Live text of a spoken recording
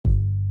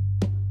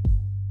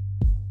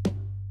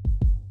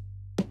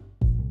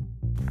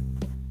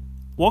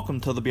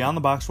Welcome to the Beyond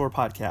the Box Score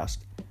podcast.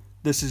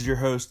 This is your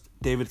host,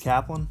 David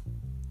Kaplan.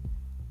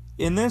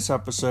 In this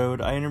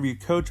episode, I interview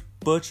Coach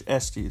Butch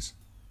Estes.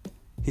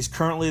 He's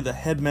currently the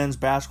head men's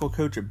basketball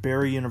coach at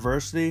Barry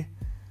University.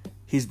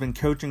 He's been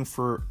coaching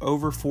for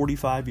over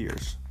 45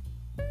 years.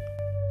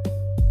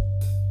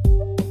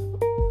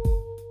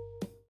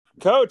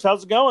 Coach,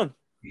 how's it going?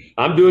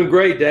 I'm doing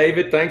great,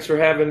 David. Thanks for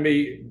having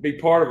me be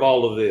part of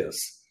all of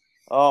this.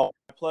 Oh,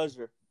 my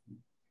pleasure.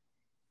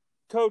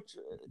 Coach,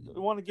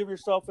 you want to give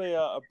yourself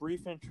a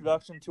brief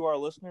introduction to our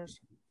listeners?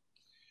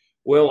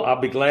 Well, I'll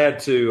be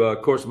glad to.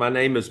 Of course, my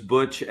name is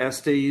Butch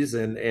Estes,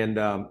 and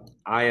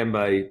I am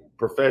a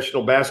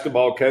professional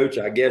basketball coach,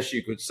 I guess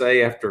you could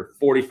say, after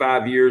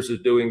 45 years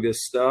of doing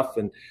this stuff.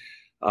 And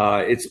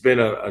it's been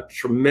a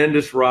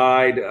tremendous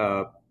ride.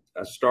 I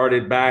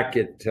started back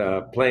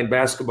at playing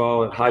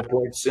basketball at High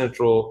Point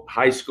Central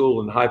High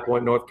School in High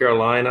Point, North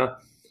Carolina.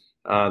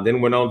 Then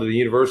went on to the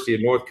University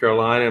of North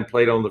Carolina and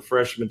played on the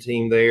freshman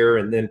team there,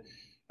 and then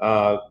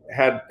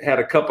had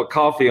a cup of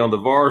coffee on the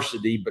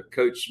varsity. But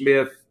Coach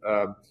Smith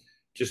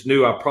just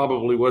knew I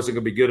probably wasn't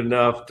going to be good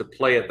enough to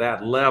play at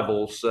that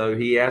level, so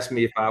he asked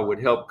me if I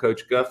would help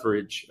Coach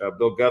Guthridge,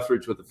 Bill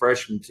Guthridge, with the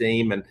freshman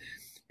team,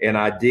 and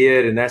I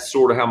did, and that's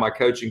sort of how my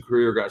coaching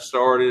career got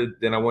started.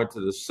 Then I went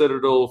to the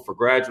Citadel for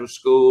graduate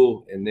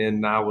school, and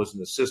then I was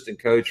an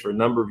assistant coach for a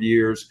number of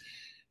years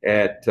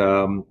at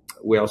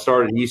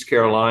started at East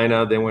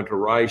Carolina, then went to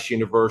Rice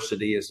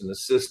University as an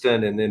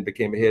assistant, and then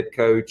became a head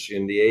coach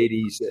in the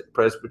 80s at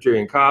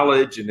Presbyterian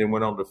College, and then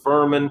went on to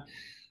Furman.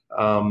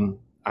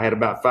 I had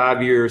about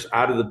 5 years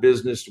out of the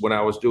business when I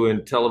was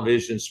doing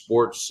television,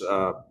 sports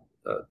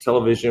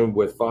television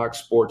with Fox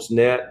Sports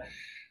Net.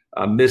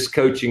 I missed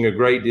coaching a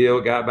great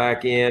deal, got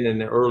back in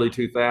the early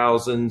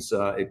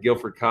 2000s at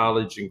Guilford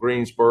College in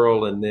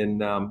Greensboro, and then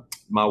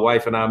my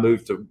wife and I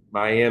moved to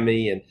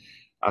Miami, and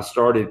I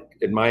started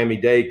at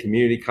Miami-Dade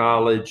Community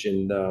College,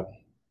 and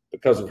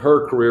because of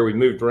her career, we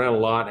moved around a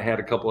lot. I had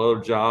a couple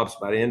other jobs,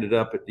 but I ended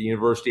up at the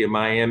University of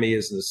Miami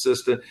as an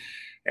assistant,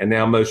 and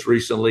now most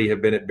recently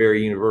have been at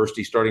Barry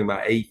University, starting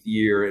my 8th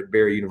year at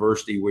Barry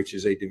University, which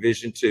is a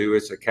Division II.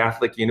 It's a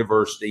Catholic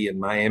university in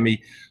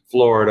Miami,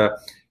 Florida,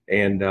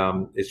 and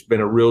it's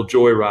been a real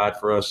joyride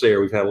for us there.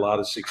 We've had a lot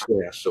of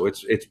success. So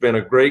it's been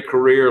a great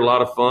career, a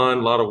lot of fun,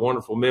 a lot of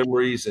wonderful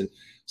memories, and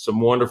some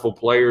wonderful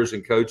players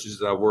and coaches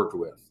that I've worked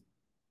with.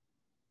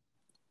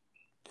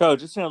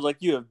 Coach, it sounds like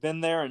you have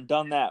been there and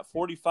done that.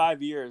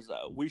 45 years.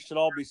 We should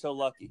all be so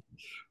lucky.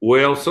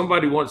 Well,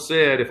 somebody once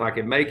said if I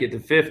can make it to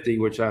 50,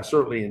 which I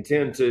certainly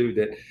intend to,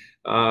 that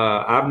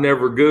I've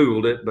never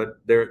Googled it, but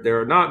there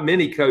are not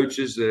many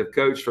coaches that have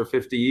coached for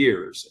 50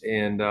 years.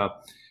 And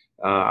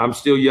I'm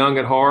still young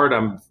at heart.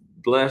 I'm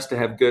blessed to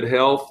have good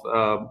health,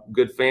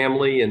 good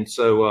family. And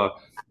so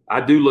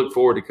I do look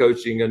forward to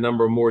coaching a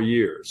number of more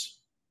years.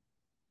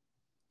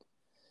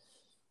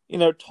 You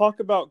know, talk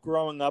about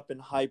growing up in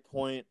High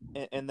Point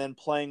and then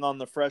playing on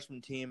the freshman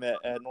team at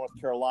North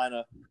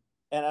Carolina.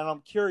 And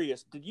I'm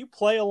curious, did you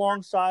play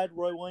alongside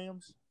Roy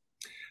Williams?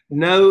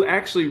 No,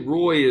 actually,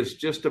 Roy is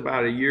just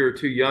about a year or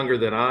two younger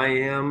than I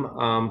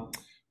am.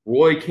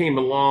 Roy came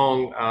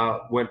along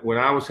when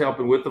I was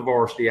helping with the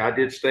varsity. I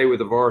did stay with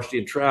the varsity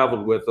and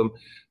traveled with them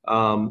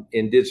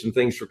and did some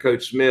things for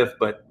Coach Smith.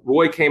 But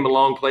Roy came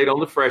along, played on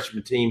the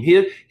freshman team.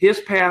 His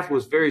path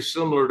was very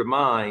similar to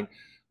mine.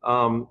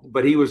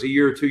 But he was a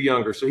year or two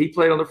younger. So he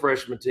played on the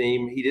freshman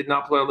team. He did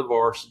not play on the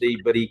varsity,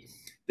 but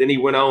then he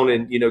went on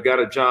and,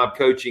 got a job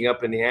coaching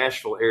up in the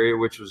Asheville area,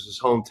 which was his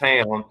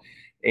hometown.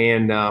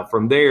 And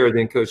from there,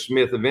 then Coach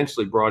Smith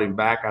eventually brought him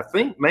back, I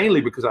think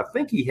mainly because I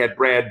think he had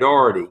Brad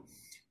Daugherty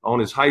on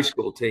his high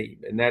school team,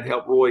 and that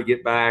helped Roy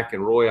get back.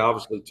 And Roy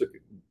obviously took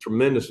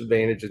tremendous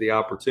advantage of the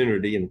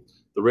opportunity, and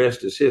the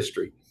rest is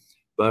history.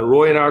 But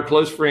Roy and I are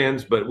close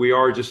friends, but we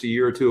are just a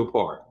year or two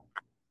apart.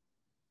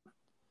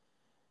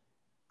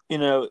 You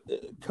know,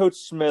 Coach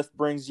Smith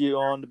brings you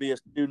on to be a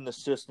student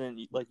assistant.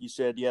 Like you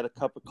said, you had a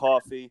cup of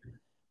coffee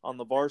on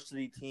the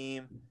varsity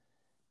team.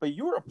 But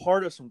you were a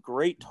part of some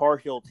great Tar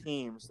Heel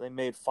teams. They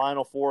made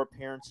Final Four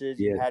appearances.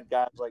 You had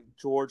guys like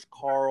George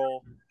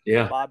Carl,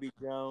 Bobby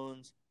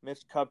Jones,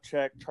 Mitch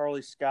Kupchak,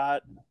 Charlie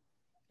Scott.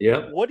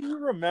 Yeah. What do you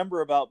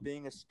remember about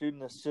being a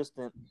student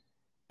assistant,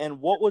 and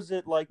what was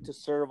it like to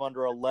serve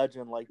under a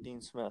legend like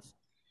Dean Smith?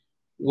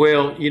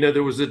 Well,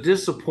 there was a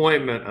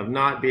disappointment of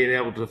not being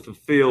able to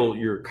fulfill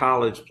your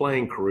college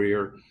playing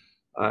career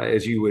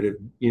as you would have,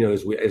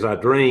 as I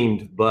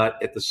dreamed.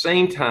 But at the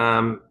same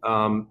time,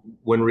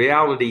 when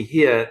reality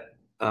hit,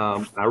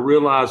 I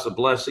realized the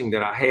blessing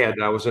that I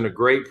had. I was in a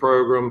great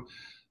program.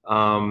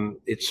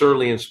 It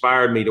certainly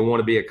inspired me to want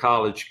to be a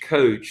college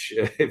coach,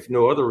 if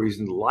no other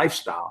reason, the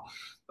lifestyle.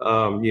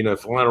 Flying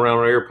around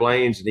on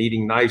airplanes and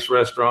eating nice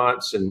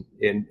restaurants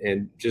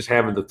and just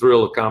having the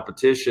thrill of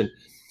competition.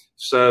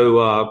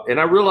 So, and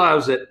I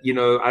realized that,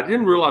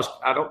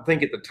 I don't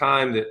think at the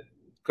time that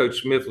Coach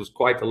Smith was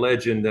quite the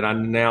legend that I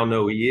now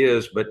know he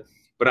is, but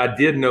I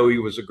did know he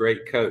was a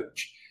great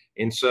coach.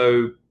 And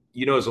so,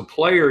 as a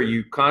player,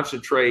 you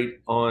concentrate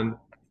on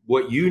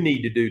what you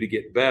need to do to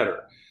get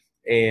better.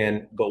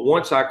 But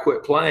once I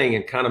quit playing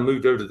and kind of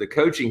moved over to the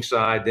coaching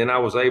side, then I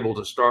was able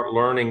to start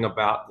learning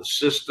about the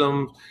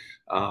systems,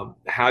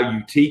 how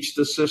you teach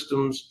the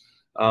systems,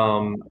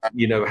 how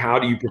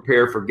do you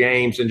prepare for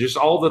games, and just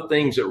all the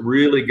things that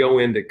really go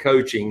into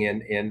coaching.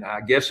 And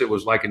I guess it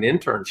was like an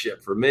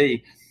internship for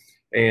me.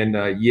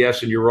 And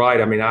yes, and you're right.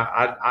 I mean,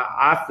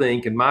 I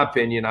think, in my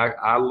opinion,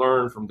 I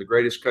learned from the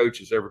greatest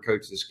coaches ever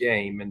coached this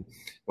game. And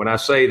when I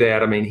say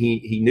that, I mean,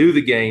 he knew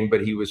the game,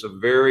 but he was a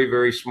very,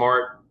 very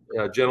smart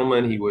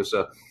gentleman. He was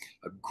a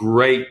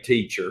great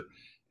teacher.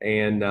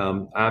 And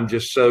I'm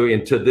just so,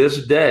 and to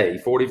this day,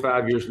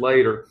 45 years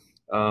later,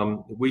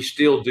 we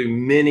still do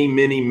many,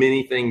 many,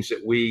 many things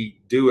that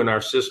we do in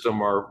our system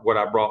are what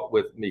I brought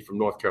with me from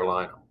North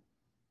Carolina.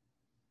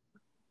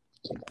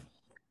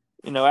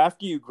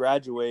 After you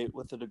graduate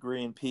with a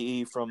degree in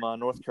PE from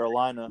North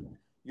Carolina,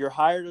 you're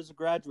hired as a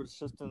graduate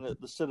assistant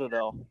at the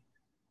Citadel.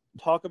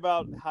 Talk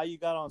about how you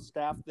got on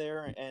staff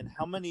there and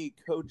how many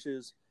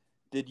coaches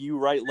did you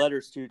write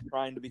letters to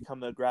trying to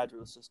become a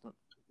graduate assistant?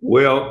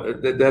 Well,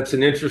 that's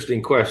an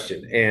interesting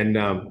question. And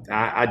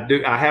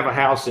I have a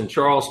house in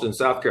Charleston,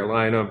 South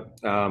Carolina,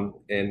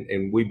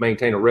 and we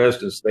maintain a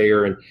residence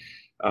there. And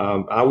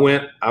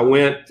what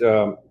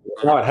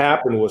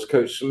happened was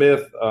Coach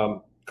Smith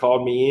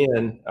called me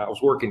in. I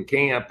was working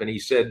camp, and he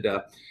said,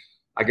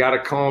 I got a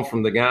call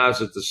from the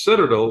guys at the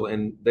Citadel,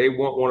 and they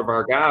want one of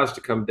our guys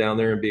to come down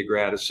there and be a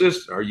grad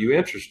assistant. Are you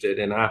interested?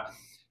 And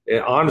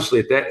honestly,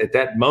 at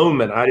that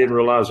moment, I didn't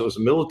realize it was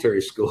a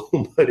military school.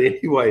 But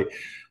anyway,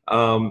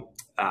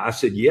 I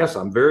said, yes,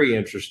 I'm very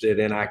interested.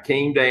 And I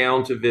came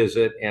down to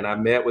visit, and I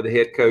met with the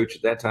head coach.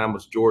 At that time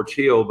was George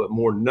Hill, but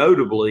more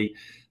notably,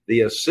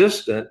 the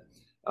assistant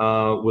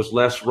was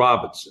Les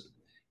Robinson.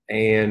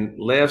 And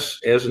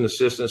Les, as an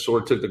assistant,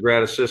 sort of took the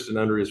grad assistant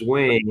under his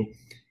wing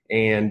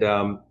and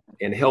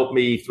helped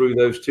me through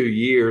those 2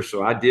 years.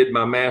 So I did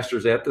my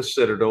master's at the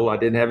Citadel. I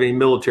didn't have any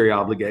military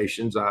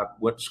obligations. I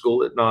went to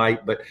school at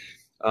night. But,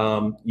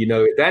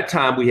 at that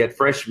time we had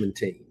freshman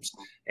teams,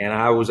 and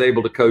I was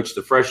able to coach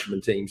the freshman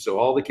team. So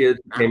all the kids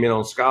came in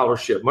on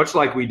scholarship, much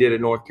like we did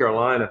at North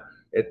Carolina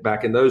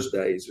back in those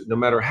days. No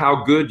matter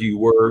how good you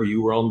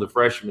were on the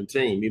freshman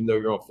team, even though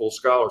you're on full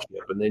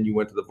scholarship. And then you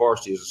went to the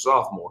varsity as a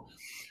sophomore.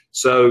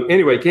 So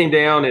anyway, came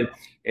down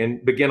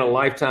and began a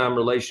lifetime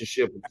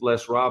relationship with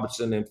Les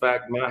Robinson. In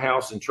fact, my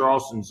house in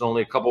Charleston is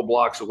only a couple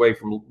blocks away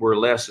from where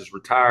Les is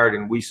retired,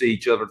 and we see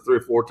each other 3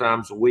 or 4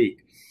 times a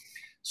week.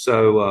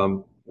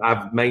 So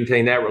I've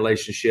maintained that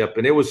relationship,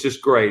 and it was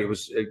just great. It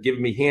was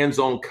giving me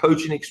hands-on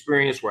coaching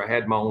experience where I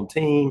had my own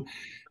team,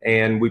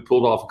 and we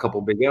pulled off a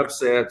couple big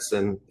upsets,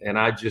 and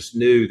I just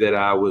knew that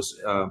I was,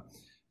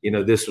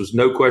 this was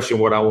no question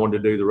what I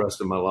wanted to do the rest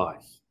of my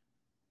life.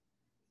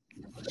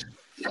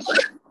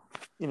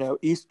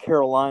 East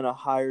Carolina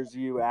hires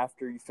you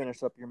after you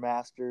finish up your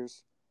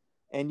master's,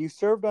 and you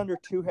served under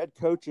 2 head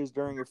coaches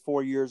during your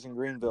 4 years in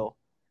Greenville.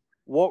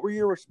 What were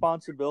your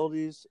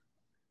responsibilities,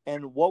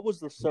 and what was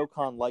the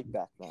SoCon like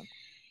back then?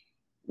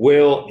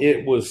 Well,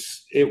 it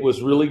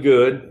was really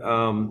good.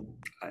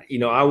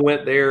 I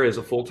went there as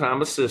a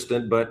full-time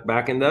assistant, but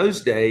back in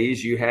those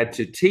days, you had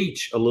to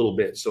teach a little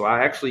bit. So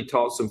I actually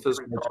taught some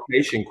physical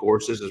education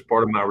courses as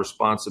part of my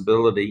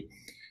responsibility.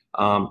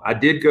 I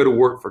did go to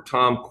work for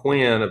Tom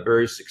Quinn, a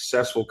very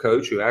successful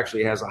coach who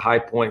actually has a High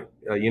Point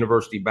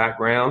University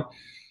background,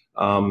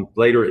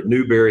 later at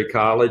Newberry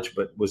College,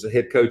 but was the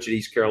head coach at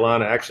East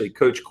Carolina. Actually,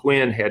 Coach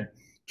Quinn had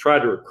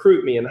tried to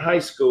recruit me in high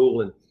school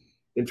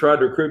and tried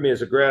to recruit me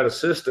as a grad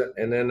assistant.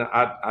 And then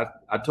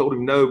I told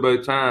him no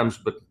both times,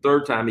 but the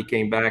third time he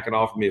came back and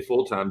offered me a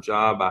full-time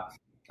job,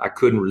 I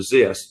couldn't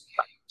resist.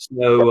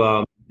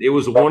 So it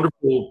was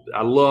wonderful.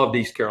 I loved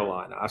East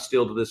Carolina. I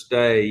still to this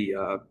day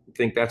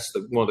think that's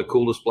one of the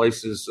coolest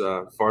places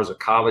as far as a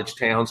college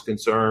town's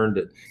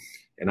concerned.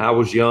 And I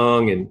was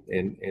young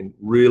and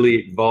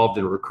really involved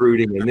in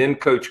recruiting. And then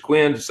Coach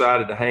Quinn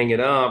decided to hang it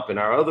up, and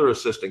our other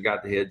assistant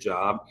got the head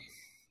job.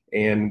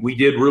 And we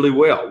did really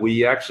well.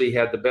 We actually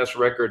had the best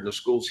record in the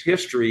school's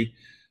history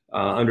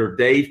under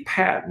Dave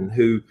Patton,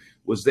 who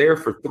was there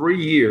for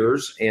 3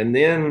 years and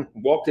then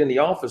walked in the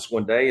office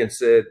one day and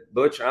said,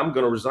 Butch, I'm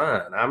going to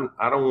resign.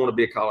 I don't want to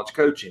be a college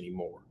coach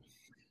anymore.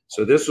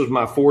 So this was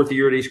my 4th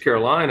year at East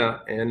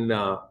Carolina. And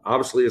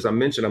obviously, as I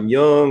mentioned, I'm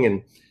young.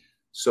 And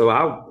so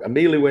I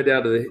immediately went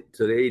down to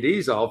the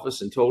AD's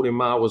office and told him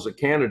I was a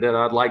candidate.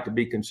 I'd like to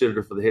be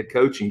considered for the head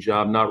coaching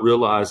job, not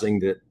realizing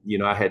that,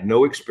 I had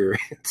no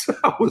experience.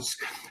 I was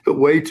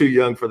way too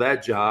young for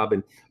that job.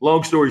 And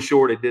long story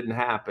short, it didn't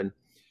happen.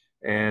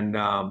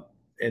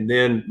 And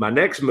then my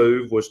next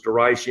move was to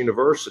Rice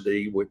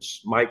University,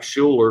 which Mike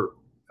Schuler,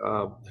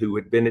 who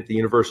had been at the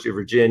University of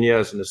Virginia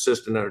as an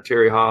assistant under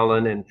Terry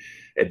Holland and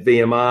at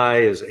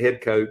VMI as a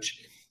head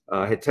coach,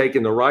 had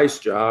taken the Rice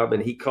job.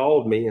 And he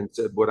called me and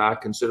said, would I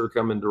consider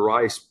coming to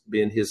Rice,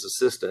 being his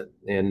assistant?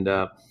 And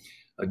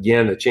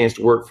again, a chance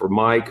to work for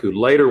Mike, who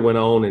later went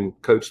on and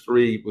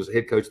was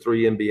head coach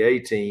 3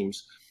 NBA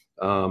teams.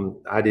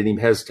 I didn't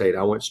even hesitate.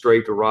 I went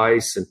straight to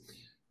Rice, and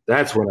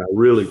that's when I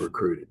really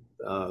recruited.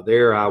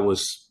 There I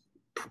was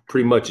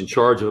pretty much in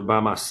charge of it by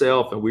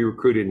myself, and we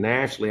recruited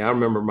nationally. I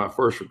remember my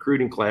first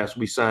recruiting class,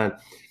 we signed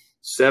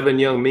 7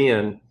 young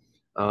men.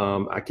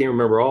 I can't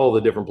remember all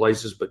the different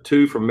places, but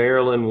 2 from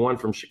Maryland, 1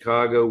 from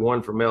Chicago,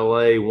 1 from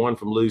LA, 1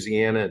 from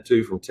Louisiana, and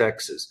 2 from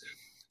Texas.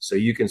 So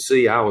you can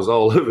see I was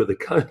all over the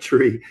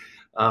country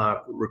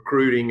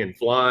recruiting and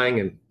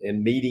flying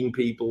and meeting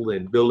people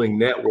and building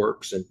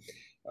networks. And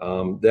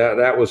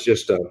that was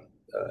just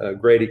a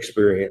great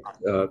experience,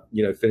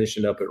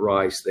 finishing up at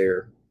Rice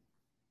there.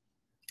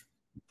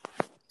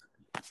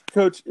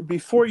 Coach,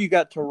 before you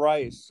got to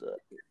Rice,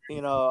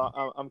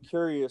 I'm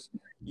curious.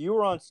 You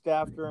were on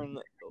staff during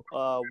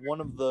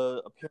one of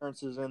the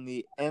appearances in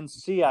the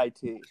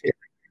NCIT.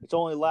 It's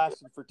only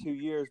lasted for 2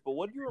 years, but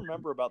what do you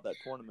remember about that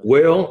tournament?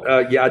 Well,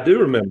 I do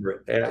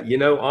remember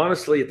it.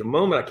 Honestly, at the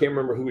moment, I can't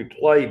remember who we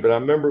played, but I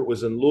remember it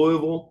was in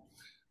Louisville.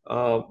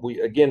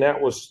 That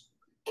was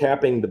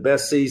capping the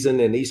best season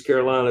in East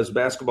Carolina's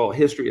basketball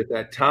history at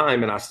that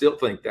time, and I still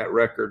think that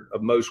record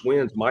of most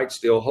wins might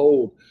still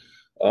hold.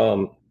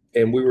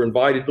 And we were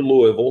invited to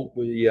Louisville.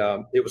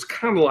 It was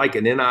kind of like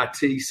an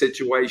NIT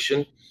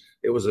situation.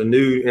 It was a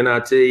new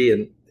NIT,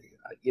 and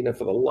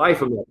for the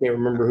life of me, I can't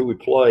remember who we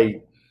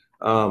played.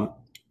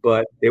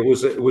 But it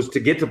was to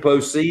get to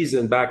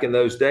postseason back in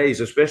those days,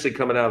 especially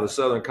coming out of the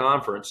Southern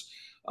Conference.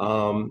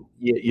 Was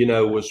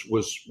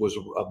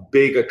a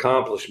big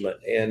accomplishment,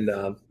 and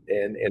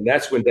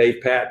that's when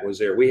Dave Patton was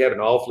there. We had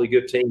an awfully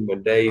good team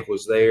when Dave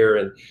was there,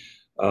 and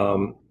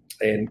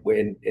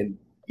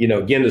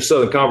again, the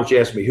Southern Conference. You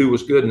asked me who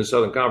was good in the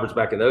Southern Conference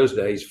back in those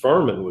days.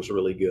 Furman was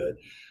really good.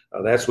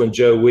 That's when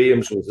Joe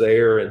Williams was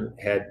there and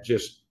had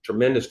just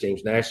tremendous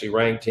teams, nationally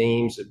ranked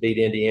teams that beat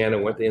Indiana,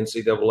 went to the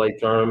NCAA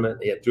tournament.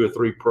 They had 2 or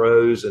 3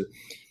 pros, and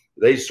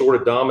they sort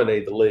of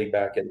dominated the league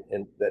back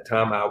in that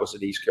time I was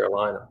at East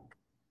Carolina.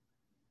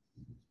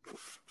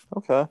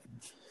 Okay.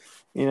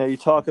 You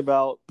talk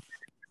about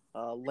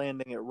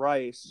landing at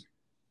Rice.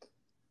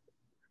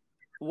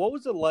 What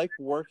was it like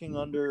working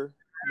under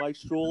Mike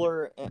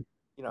Schuler, and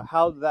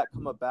how did that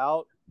come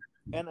about?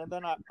 And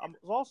then I'm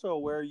also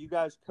aware you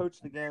guys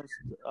coached against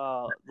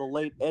the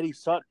late Eddie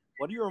Sutton.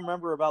 What do you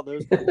remember about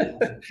those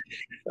games?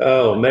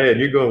 Oh, man,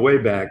 you're going way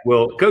back.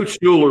 Well, Coach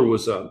Schuler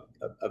was a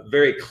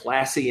very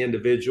classy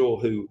individual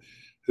who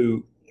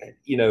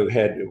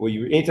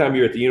anytime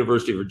you're at the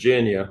University of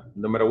Virginia,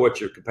 no matter what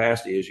your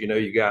capacity is,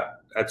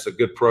 that's a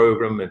good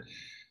program. And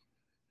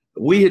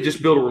we had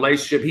just built a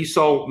relationship. He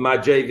saw my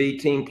JV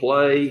team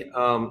play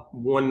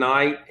one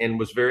night and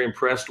was very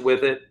impressed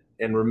with it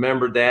and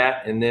remembered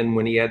that. And then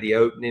when he had the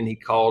opening, he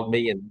called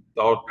me and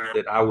thought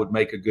that I would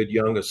make a good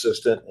young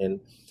assistant. And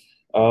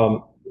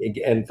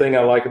the thing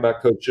I like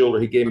about Coach Schuler,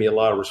 he gave me a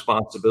lot of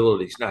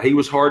responsibilities. Now, he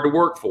was hard to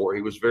work for.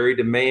 He was very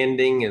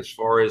demanding as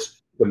far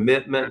as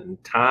commitment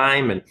and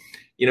time. And,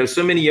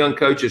 so many young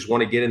coaches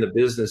want to get in the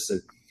business,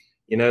 and,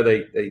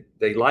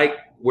 they like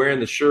wearing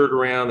the shirt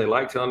around. They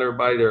like telling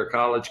everybody they're a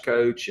college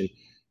coach.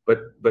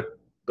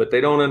 But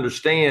they don't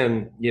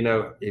understand,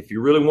 if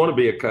you really want to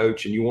be a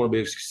coach and you want to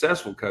be a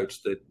successful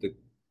coach, the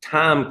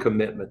time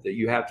commitment that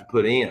you have to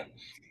put in.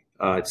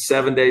 It's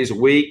 7 days a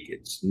week.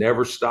 It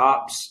never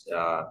stops.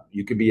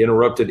 You can be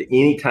interrupted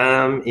any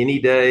time, any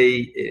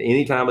day,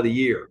 any time of the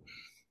year.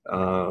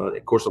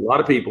 Of course, a lot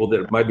of people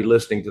that might be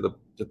listening to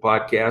the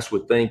podcast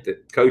would think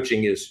that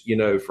coaching is,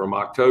 from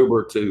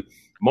October to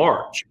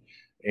March.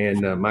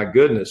 And my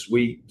goodness,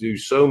 we do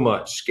so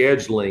much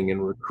scheduling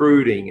and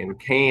recruiting and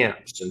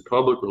camps and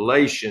public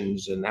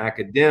relations and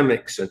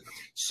academics and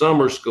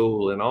summer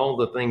school and all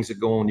the things that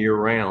go on year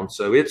round.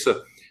 So it's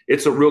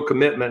a real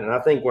commitment. And I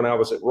think when I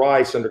was at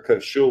Rice under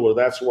Coach Schuler,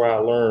 that's where I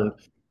learned,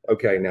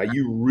 okay, now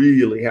you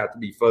really have to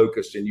be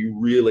focused and you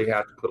really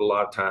have to put a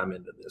lot of time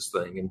into this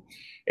thing.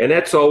 And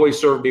that's always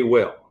served me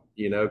well,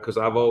 because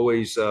I've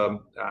always, I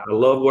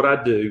love what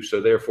I do.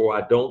 So therefore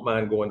I don't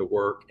mind going to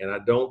work and I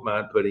don't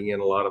mind putting in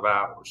a lot of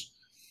hours.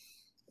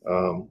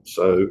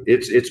 So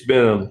it's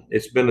been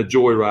a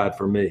joyride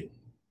for me.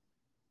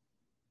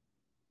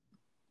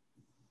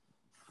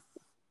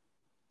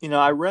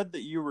 I read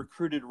that you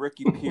recruited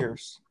Ricky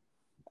Pierce.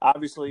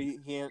 Obviously,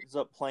 he ends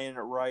up playing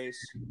at Rice.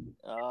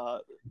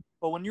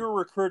 But when you were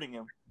recruiting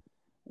him,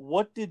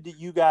 what did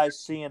you guys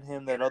see in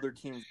him that other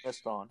teams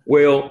missed on?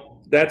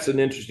 Well, that's an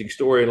interesting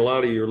story, and a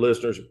lot of your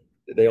listeners,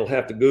 they'll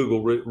have to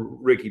Google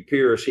Ricky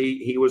Pierce.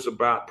 He was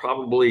about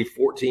probably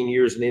 14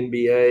 years in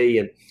NBA,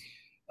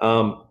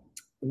 and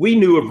we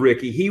knew of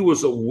Ricky. He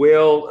was a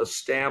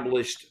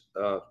well-established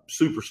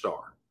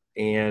superstar.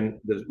 And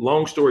the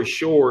long story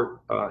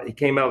short, he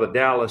came out of the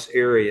Dallas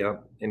area,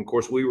 and of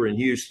course we were in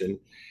Houston.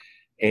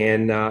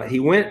 And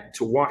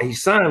he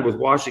signed with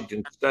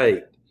Washington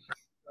State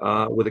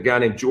with a guy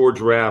named George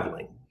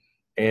Raveling,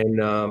 and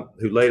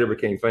who later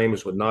became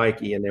famous with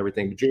Nike and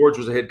everything. But George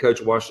was the head coach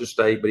of Washington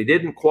State, but he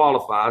didn't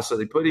qualify, so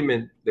they put him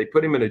in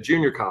a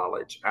junior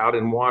college out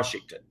in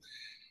Washington.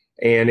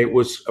 And it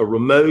was a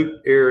remote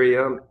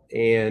area,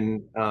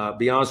 and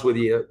be honest with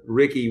you,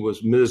 Ricky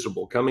was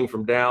miserable coming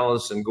from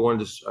Dallas and going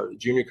to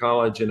junior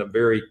college in a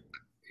very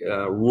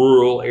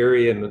rural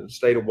area in the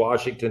state of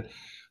Washington.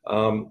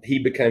 he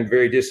became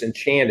very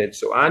disenchanted.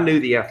 So I knew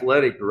the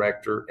athletic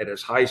director at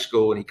his high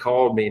school, and he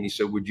called me and he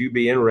said, "Would you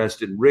be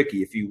interested in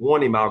Ricky? If you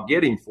want him, I'll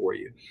get him for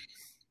you."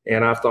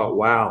 And I thought,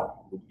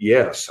 wow,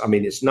 yes. I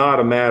mean, it's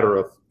not a matter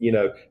of,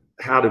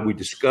 how did we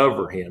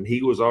discover him?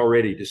 He was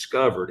already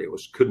discovered. It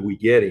was, could we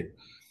get him?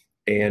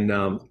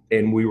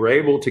 And we were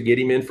able to get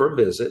him in for a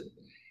visit.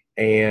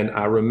 And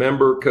I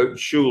remember Coach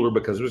Schuler,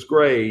 because it was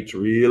grades,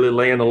 really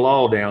laying the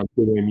law down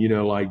to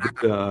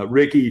him,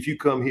 Ricky, if you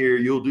come here,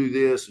 you'll do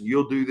this, and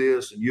you'll do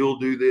this, and you'll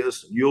do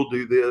this, and you'll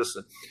do this.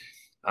 And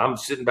I'm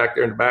sitting back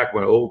there in the back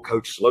going, "Oh,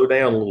 Coach, slow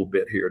down a little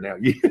bit here now.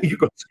 You're going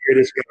to scare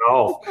this guy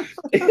off."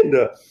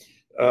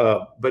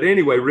 But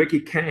anyway,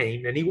 Ricky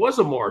came, and he was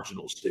a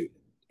marginal student.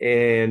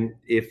 And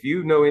if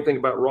you know anything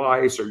about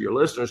Rice, or your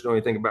listeners know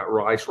anything about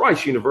Rice,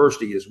 Rice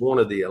University is one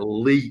of the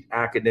elite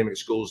academic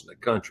schools in the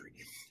country.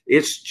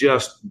 It's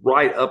just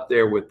right up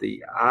there with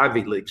the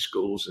Ivy League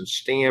schools and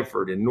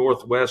Stanford and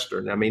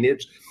Northwestern. I mean,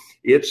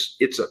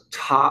 it's a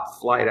top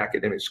flight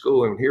academic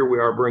school. And here we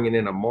are bringing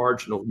in a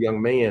marginal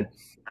young man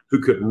who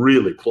could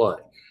really play.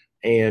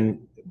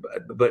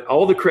 But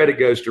all the credit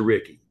goes to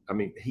Ricky. I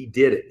mean, he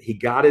did it. He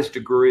got his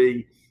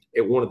degree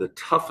at one of the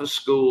toughest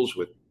schools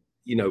with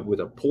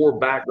a poor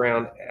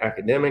background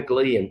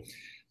academically. And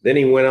then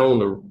he went on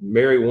to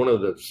marry one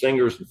of the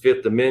singers in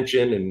Fifth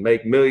Dimension and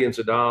make millions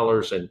of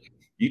dollars. And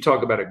you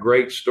talk about a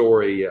great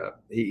story.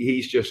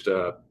 He's just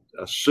a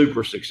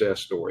super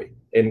success story.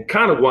 And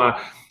kind of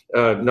why,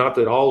 not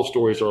that all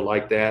stories are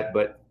like that,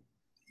 but,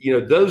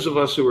 those of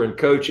us who are in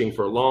coaching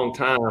for a long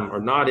time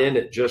are not in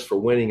it just for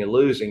winning and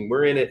losing.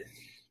 We're in it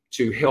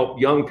to help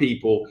young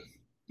people,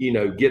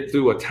 get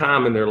through a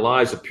time in their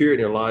lives, a period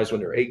in their lives when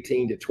they're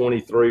 18 to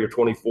 23 or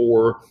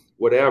 24,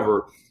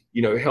 whatever,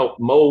 help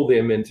mold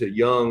them into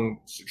young,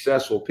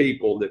 successful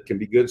people that can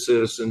be good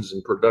citizens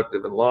and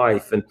productive in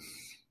life.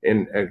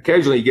 And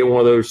occasionally you get one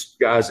of those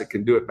guys that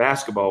can do it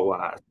basketball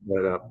wise,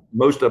 but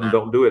most of them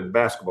don't do it in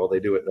basketball. They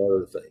do it in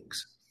other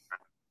things.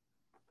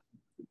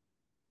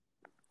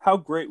 How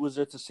great was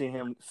it to see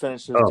him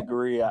finish his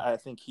degree? I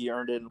think he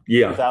earned it in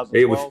 2012.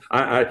 It was,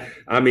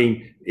 I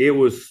mean, it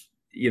was,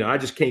 I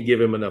just can't give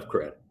him enough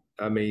credit.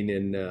 I mean,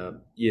 and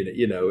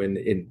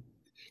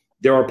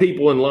there are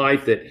people in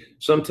life that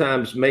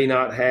sometimes may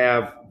not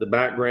have the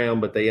background,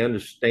 but they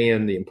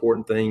understand the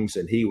important things.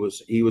 And he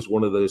was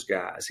one of those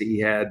guys. He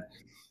had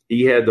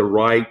the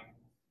right,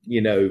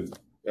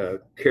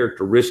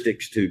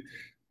 characteristics to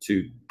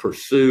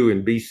pursue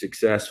and be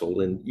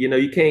successful. And,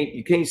 you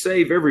can't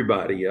save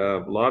everybody. A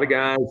lot of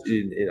guys,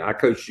 I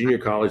coached junior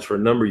college for a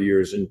number of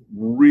years and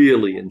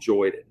really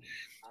enjoyed it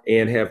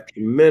and have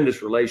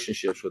tremendous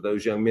relationships with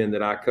those young men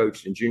that I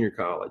coached in junior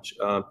college.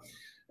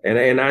 And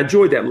I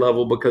enjoyed that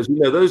level because,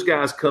 those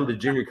guys come to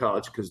junior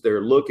college because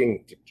they're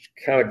looking to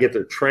kind of get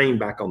their train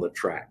back on the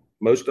track.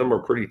 Most of them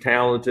are pretty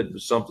talented,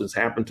 but something's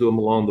happened to them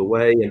along the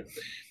way. And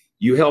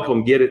you help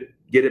them get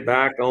it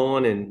back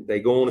on, and they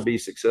go on to be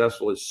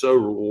successful. It's so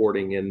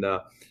rewarding.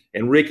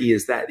 And Ricky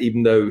is that,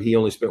 even though he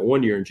only spent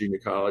 1 year in junior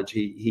college,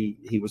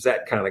 he was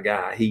that kind of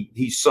guy.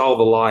 He saw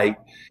the light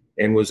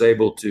and was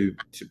able to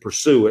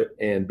pursue it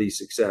and be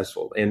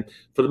successful. And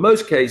for the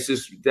most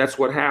cases, that's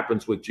what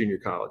happens with junior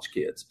college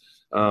kids.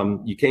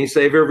 You can't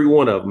save every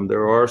one of them.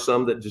 There are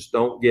some that just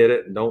don't get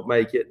it and don't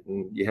make it,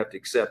 and you have to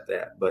accept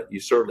that. But you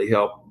certainly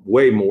help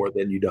way more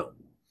than you don't.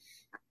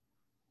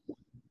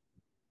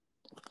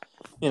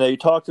 You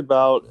talked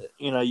about,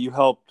 you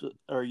helped,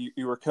 or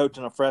you were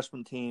coaching a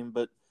freshman team,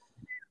 but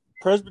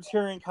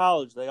Presbyterian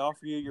College, they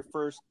offer you your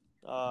first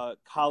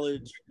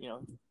college,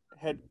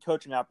 head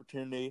coaching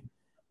opportunity,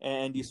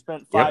 and you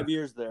spent 5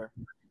 years there.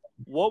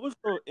 What was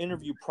the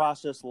interview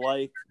process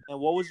like, and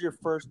what was your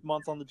first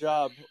month on the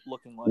job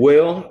looking like?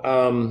 Well,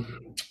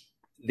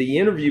 the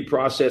interview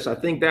process, I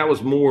think that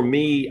was more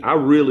me. I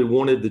really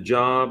wanted the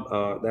job.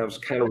 That was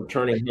kind of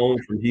returning home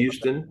from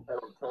Houston,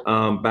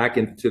 back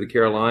into the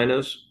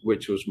Carolinas,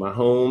 which was my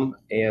home.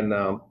 And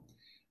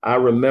I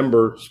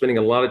remember spending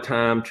a lot of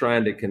time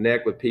trying to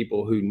connect with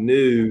people who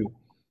knew,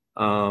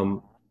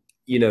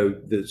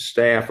 the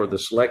staff or the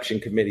selection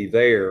committee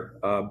there.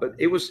 But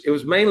it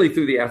was mainly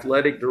through the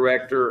athletic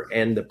director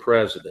and the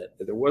president.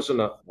 There wasn't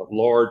a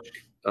large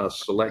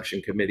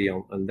selection committee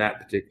on that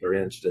particular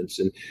instance.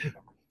 And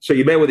so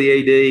you met with the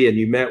AD and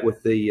you met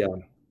with the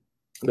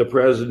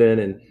president.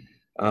 And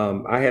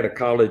I had a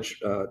college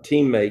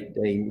teammate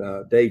named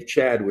Dave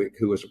Chadwick,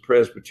 who was a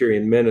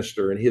Presbyterian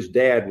minister, and his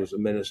dad was a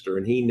minister,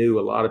 and he knew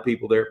a lot of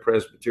people there at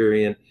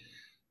Presbyterian.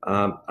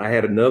 I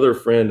had another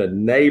friend, a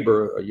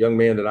neighbor, a young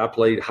man that I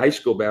played high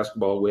school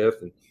basketball with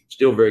and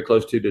still very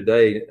close to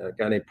today, a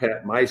guy named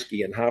Pat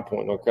Meiske in High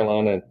Point, North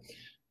Carolina. And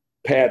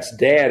Pat's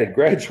dad had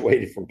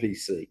graduated from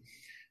PC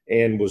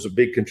and was a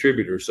big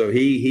contributor. So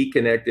he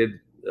connected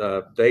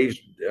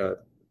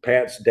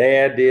Pat's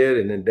dad did,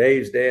 and then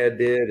Dave's dad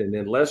did, and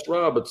then Les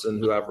Robinson,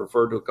 who I've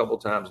referred to a couple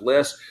of times.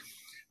 Les,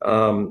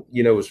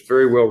 was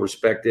very well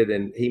respected,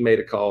 and he made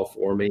a call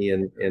for me,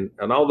 and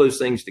all those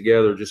things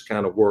together just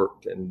kind of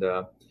worked. And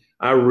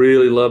I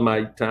really loved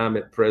my time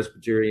at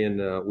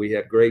Presbyterian. We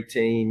had great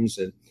teams,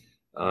 and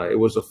It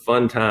was a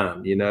fun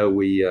time.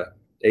 We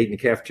ate in the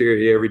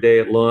cafeteria every day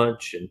at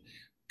lunch and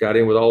got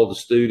in with all the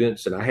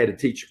students. And I had to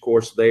teach a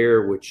course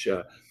there, which,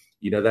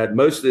 that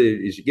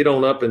mostly as you get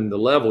on up in the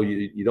level,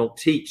 you don't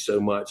teach so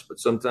much, but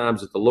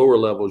sometimes at the lower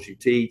levels you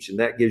teach, and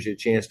that gives you a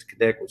chance to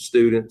connect with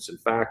students and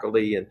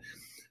faculty. And,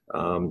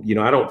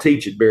 I don't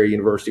teach at Berry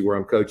University where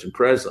I'm coaching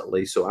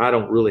presently, so I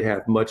don't really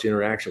have much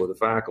interaction with the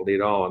faculty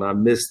at all. And I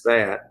missed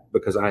that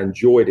because I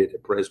enjoyed it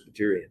at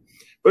Presbyterian.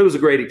 But it was a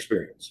great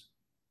experience.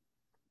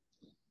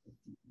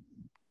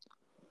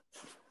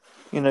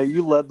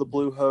 You led the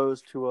Blue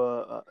Hose to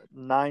a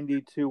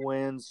 92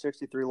 wins,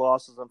 63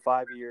 losses in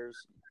 5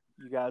 years.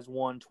 You guys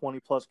won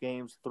 20-plus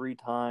games 3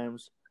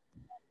 times.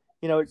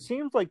 It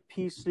seems like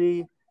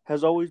PC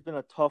has always been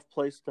a tough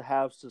place to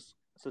have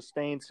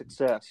sustained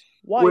success.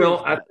 Why?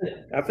 Well,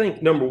 I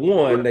think number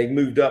one, they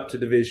moved up to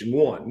Division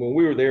I. When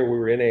we were there, we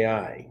were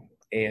NAI.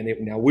 And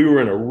now we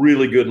were in a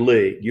really good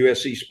league.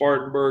 USC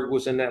Spartanburg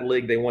was in that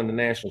league. They won the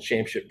national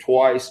championship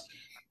twice.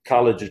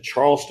 College of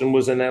Charleston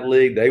was in that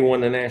league. They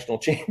won the national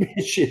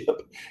championship.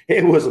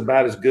 It was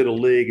about as good a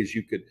league as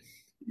you could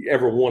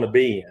ever want to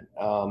be in.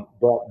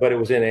 But it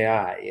was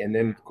NAI. And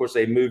then, of course,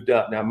 they moved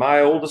up. Now,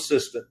 my old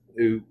assistant,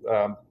 who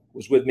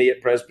was with me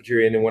at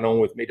Presbyterian and went on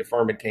with me to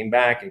Furman, came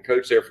back and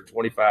coached there for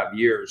 25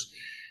 years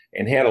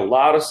and had a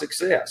lot of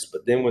success.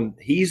 But then when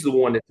he's the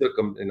one that took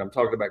them, and I'm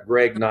talking about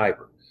Greg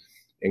Nyber,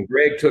 and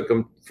Greg took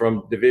them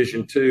from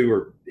Division II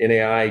or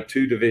NAI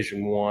to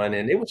Division I,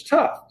 and it was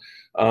tough.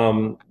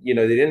 They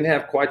didn't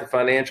have quite the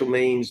financial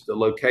means, the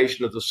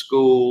location of the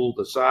school,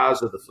 the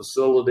size of the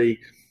facility.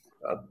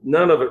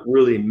 None of it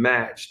really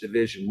matched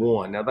Division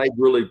I. Now they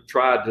really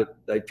tried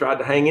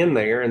to hang in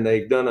there, and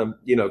they've done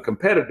a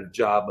competitive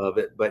job of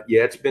it. But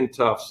yeah, it's been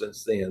tough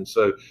since then.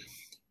 So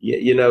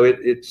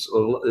it's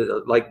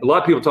like a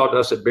lot of people talk to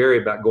us at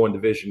Berry about going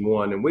Division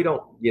I, and we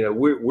don't.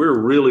 We're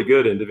really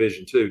good in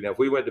Division II. Now if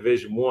we went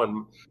Division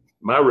I,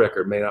 my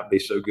record may not be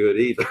so good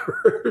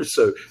either.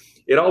 So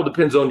it all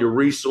depends on your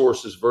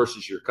resources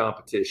versus your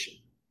competition.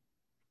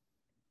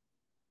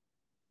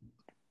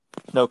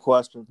 No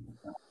question.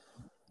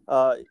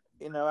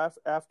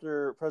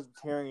 After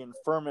Presbyterian,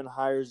 Furman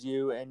hires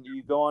you, and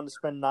you go on to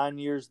spend 9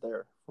 years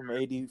there, from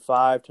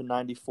 85 to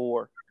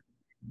 94.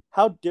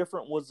 How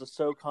different was the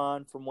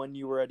SoCon from when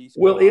you were at East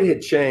Carolina? Well, it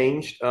had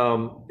changed.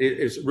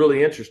 It's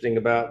really interesting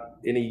about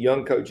any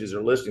young coaches that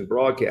are listening to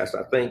broadcast.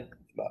 I think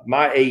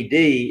my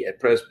AD at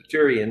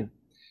Presbyterian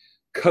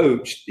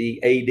coached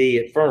the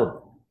AD at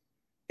Furman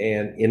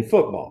and in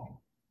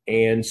football.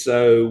 And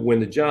so when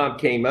the job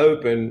came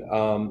open,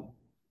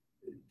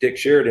 Dick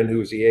Sheridan, who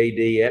was the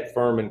AD at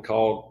Furman,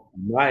 called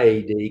my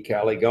AD,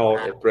 Callie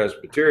Galt, at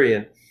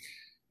Presbyterian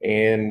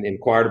and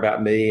inquired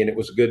about me, and it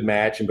was a good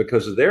match. And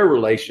because of their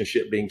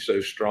relationship being so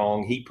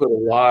strong, he put a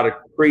lot of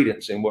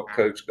credence in what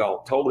Coach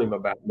Galt told him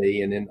about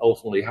me, and then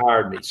ultimately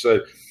hired me. So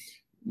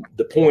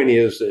the point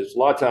is a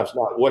lot of times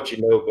not what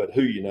you know, but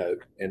who you know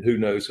and who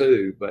knows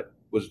who. But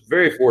was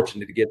very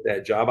fortunate to get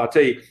that job. I'll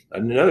tell you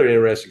another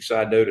interesting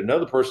side note.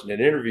 Another person that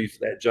interviewed for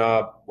that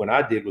job when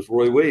I did was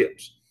Roy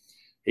Williams.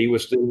 He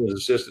was still an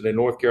assistant in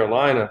North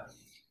Carolina.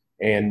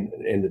 And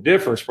the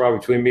difference probably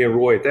between me and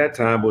Roy at that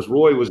time was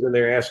Roy was in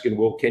there asking,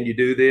 well, can you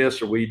do this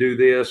or will you do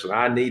this? And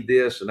I need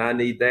this and I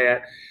need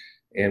that.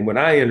 And when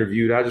I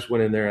interviewed, I just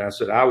went in there and I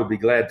said, I would be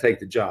glad to take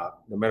the job.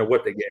 No matter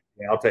what they gave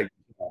me, I'll take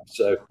the job.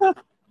 So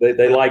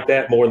they liked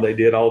that more than they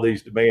did all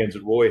these demands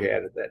that Roy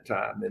had at that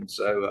time. And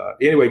so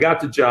anyway, got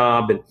the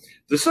job. And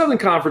the Southern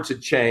Conference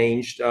had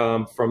changed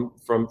from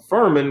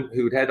Furman,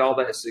 who'd had all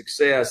that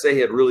success. They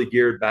had really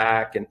geared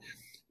back and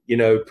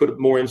put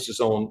more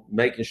emphasis on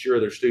making sure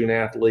their student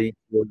athletes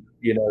would,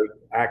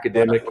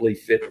 academically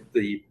fit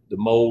the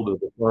mold of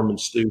the Furman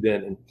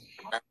student.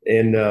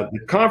 And the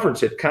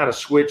conference had kind of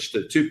switched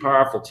to two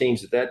powerful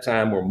teams at that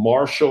time were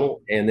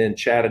Marshall and then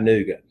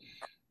Chattanooga,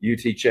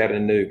 UT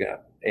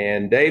Chattanooga.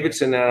 And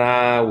Davidson and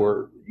I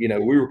were, we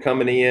were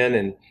coming in,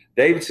 and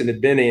Davidson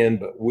had been in,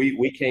 but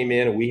we came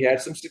in and we had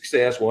some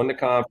success, won the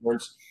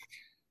conference.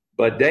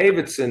 But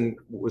Davidson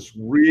was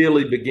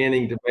really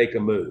beginning to make a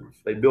move.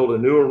 They built a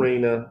new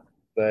arena.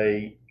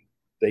 They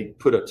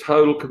put a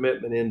total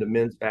commitment into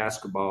men's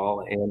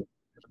basketball, and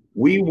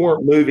we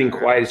weren't moving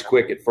quite as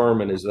quick at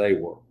Furman as they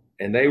were.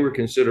 And they were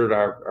considered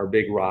our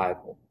big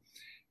rival.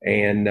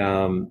 And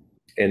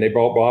they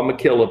brought Bob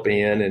McKillop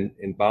in,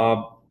 and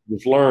Bob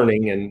was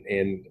learning,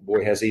 and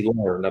boy, has he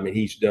learned. I mean,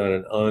 he's done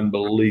an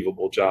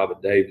unbelievable job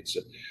at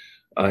Davidson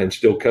and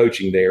still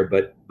coaching there.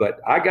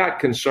 But I got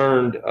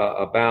concerned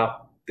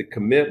about the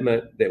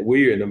commitment that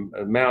we and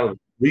the amount of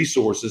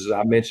resources that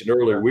I mentioned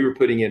earlier we were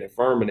putting in at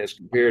Furman as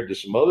compared to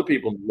some other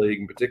people in the league,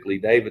 and particularly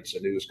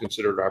Davidson, who was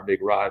considered our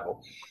big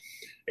rival.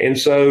 And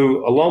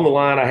so along the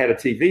line, I had a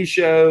TV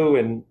show,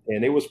 and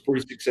it was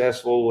pretty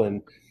successful.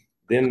 And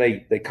then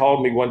they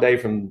called me one day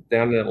from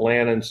down in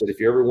Atlanta and said, if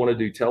you ever want to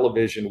do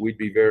television, we'd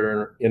be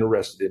very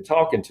interested in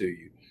talking to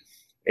you.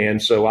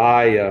 And so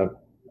I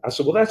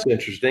said, well, that's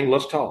interesting.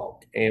 Let's talk.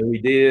 And we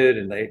did,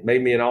 and they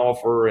made me an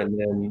offer, and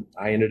then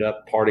I ended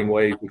up parting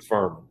ways with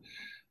Furman.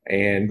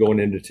 and going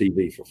into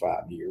TV for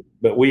 5 years.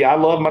 But I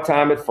love my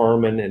time at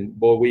Furman, and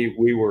boy,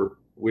 we were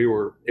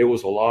it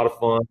was a lot of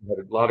fun. We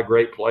had a lot of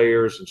great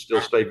players and still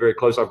stay very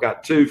close. I've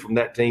got 2 from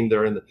that team.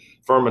 They're in the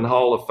Furman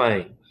Hall of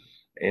Fame.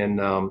 And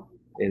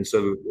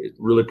so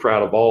really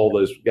proud of all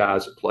those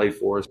guys that played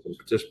for us and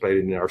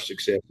participated in our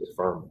success at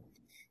Furman.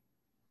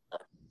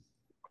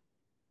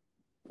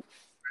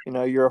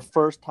 You're a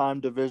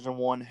first-time Division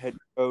I head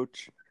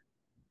coach.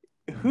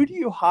 Who do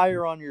you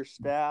hire on your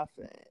staff,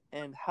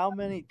 and how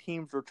many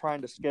teams were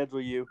trying to schedule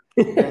you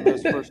during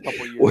those first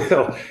couple of years?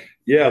 Well,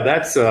 yeah,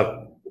 that's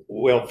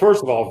well,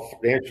 first of all,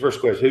 to answer the first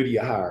question, who do you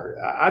hire?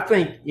 I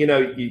think,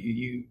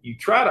 you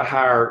try to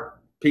hire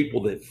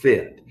people that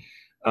fit.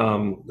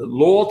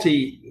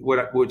 Loyalty,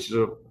 which is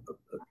a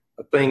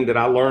thing that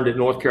I learned at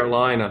North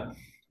Carolina,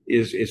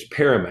 is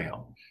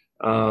paramount.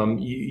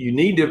 You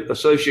need to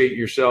associate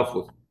yourself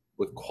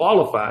with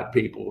qualified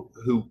people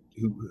who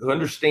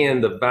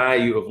understand the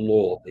value of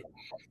loyalty.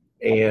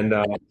 And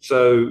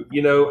so,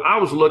 I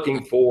was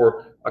looking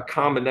for a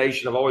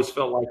combination. I've always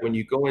felt like when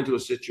you go into a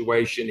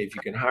situation, if you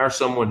can hire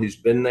someone who's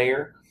been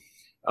there,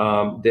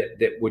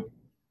 that would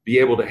be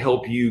able to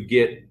help you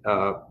get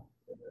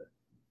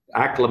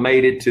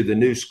acclimated to the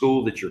new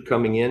school that you're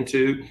coming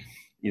into.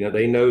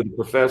 They know the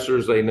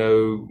professors, they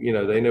know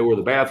where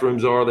the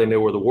bathrooms are, they know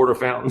where the water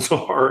fountains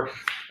are.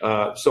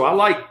 So I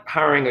like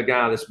hiring a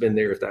guy that's been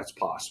there if that's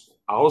possible.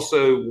 I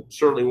also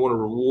certainly want to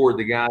reward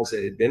the guys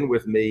that had been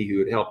with me who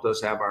had helped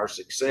us have our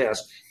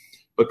success,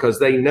 because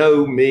they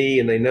know me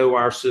and they know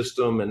our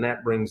system, and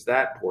that brings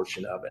that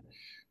portion of it.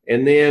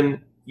 And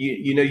then,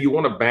 you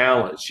want to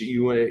balance.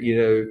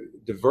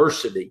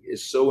 Diversity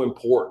is so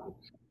important.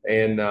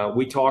 And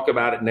we talk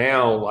about it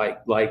now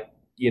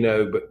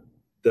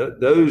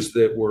but those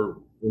that were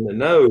in the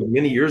know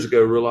many years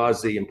ago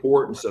realized the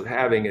importance of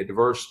having a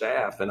diverse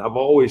staff. And I've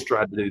always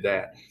tried to do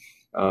that.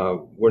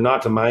 We're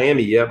not to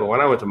Miami yet, but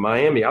when I went to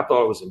Miami, I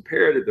thought it was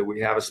imperative that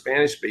we have a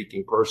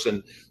Spanish-speaking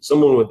person,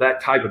 someone with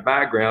that type of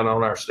background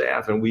on our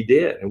staff, and we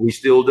did, and we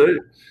still do.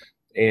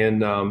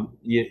 And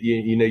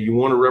you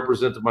want to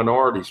represent the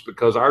minorities,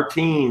 because our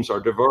teams are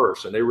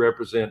diverse and they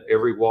represent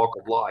every walk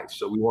of life.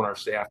 So we want our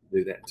staff to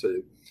do that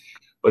too.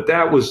 But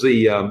that was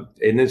and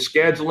then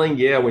scheduling.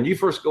 Yeah, when you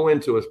first go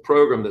into a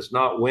program that's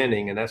not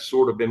winning, and that's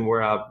sort of been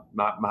where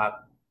my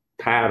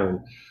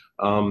pattern.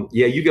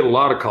 You get a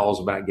lot of calls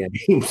about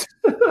games.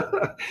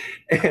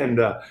 And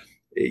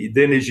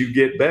then as you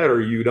get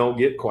better, you don't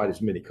get quite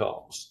as many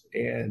calls.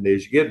 And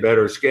as you get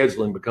better,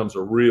 scheduling becomes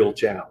a real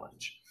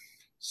challenge.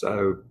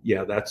 So,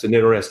 yeah, that's an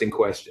interesting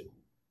question.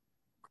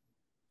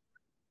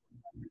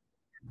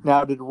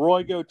 Now, did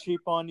Roy go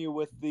cheap on you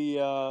with the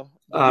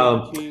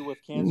guarantee with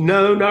Kansas?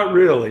 No, not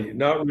really.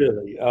 Not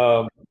really.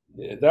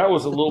 That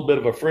was a little bit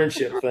of a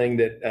friendship thing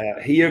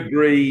that he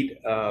agreed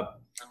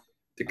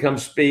to come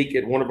speak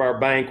at one of our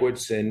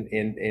banquets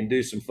and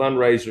do some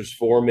fundraisers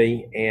for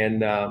me,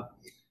 and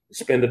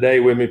spend the day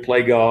with me,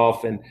 play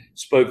golf, and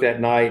spoke that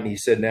night. And he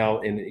said,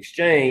 now in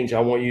exchange, I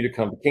want you to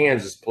come to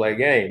Kansas to play a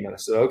game. And I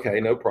said, okay,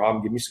 no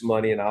problem. Give me some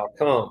money and I'll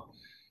come.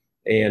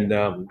 And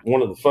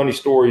one of the funny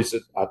stories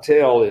that I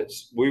tell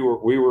is we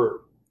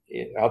were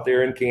out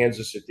there in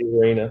Kansas at the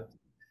arena,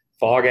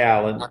 Fog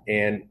Island,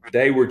 and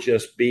they were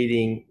just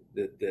beating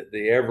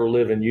the ever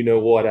living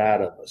what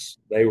out of us.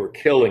 They were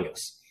killing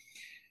us.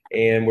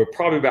 And we're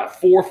probably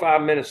about 4 or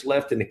 5 minutes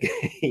left in the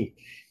game.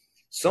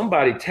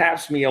 Somebody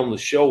taps me on the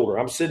shoulder.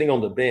 I'm sitting on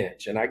the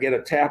bench, and I get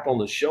a tap on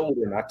the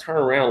shoulder, and I turn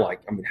around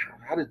like,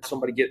 how did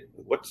somebody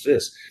what's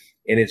this?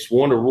 And it's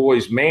one of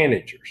Roy's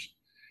managers.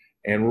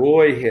 And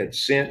Roy had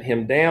sent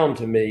him down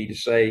to me to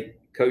say,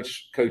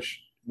 Coach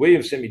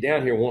Williams sent me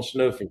down here and wants to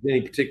know if there's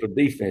any particular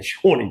defense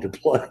you want him to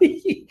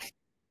play.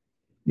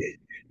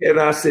 And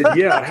I said,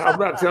 yeah, how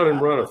about telling him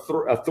to run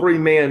a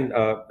three-man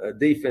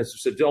defense? I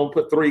said, don't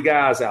put 3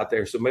 guys out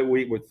there. So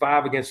maybe with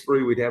 5 against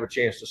 3, we'd have a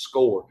chance to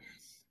score.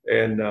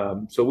 And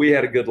so we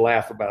had a good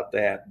laugh about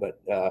that.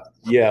 But,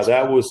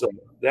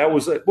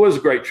 it was a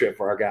great trip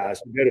for our guys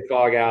to go to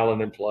Fog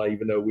Island and play,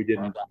 even though we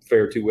didn't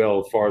fare too well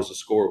as far as the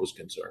score was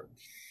concerned.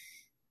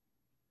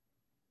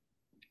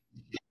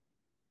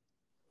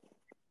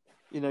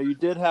 You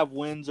did have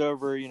wins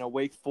over,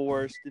 Wake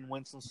Forest and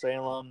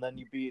Winston-Salem. Then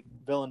you beat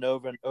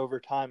Villanova in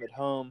overtime at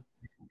home.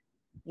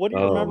 What do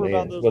you remember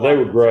about those? Well, they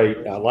were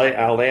great.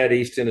 I'll add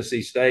East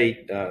Tennessee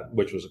State,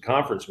 which was a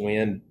conference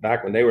win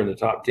back when they were in the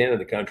top 10 of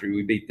the country.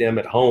 We beat them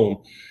at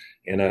home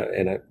in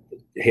a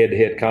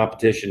head-to-head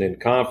competition in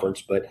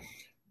conference. But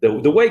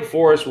the Wake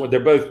Forest, they're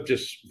both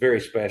just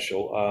very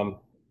special.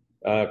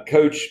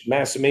 Coach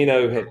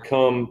Massimino had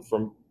come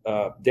from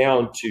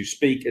down to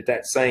speak at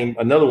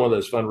another one of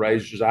those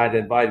fundraisers. I had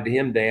invited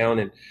him down,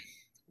 and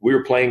we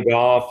were playing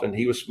golf, and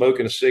he was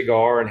smoking a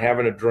cigar and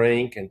having a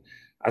drink. And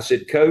I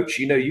said, Coach,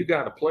 you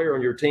got a player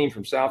on your team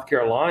from South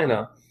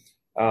Carolina.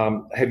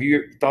 Have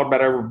you thought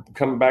about ever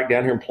coming back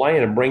down here and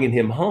playing and bringing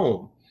him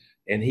home?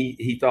 And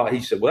he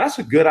said, well, that's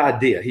a good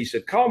idea. He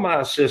said, call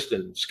my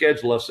assistant and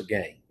schedule us a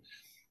game.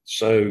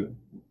 So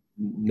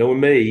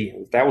knowing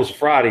me, that was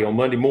Friday. On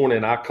Monday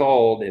morning, I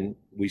called, and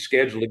we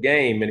scheduled a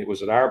game, and it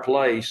was at our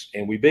place,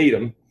 and we beat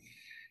them.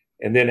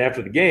 And then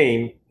after the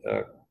game,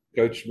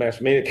 Coach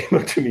Massimino came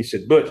up to me and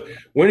said, "Butch,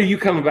 when are you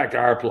coming back to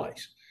our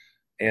place?"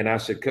 And I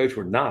said, "Coach,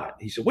 we're not."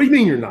 He said, "What do you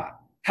mean you're not?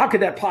 How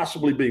could that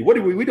possibly be? What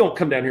do we don't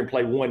come down here and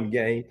play one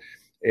game."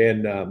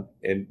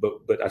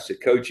 But I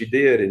said, "Coach, you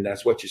did, and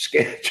that's what you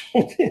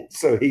scheduled."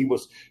 So he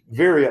was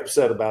very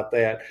upset about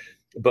that.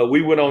 But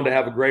we went on to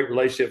have a great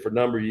relationship for a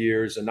number of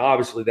years, and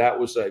obviously that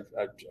was a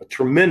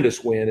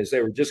tremendous win, as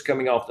they were just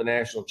coming off the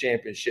national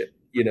championship,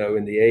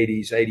 in the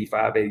 80s,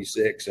 85,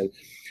 86, and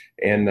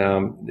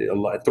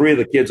three of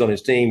the kids on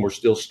his team were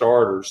still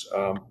starters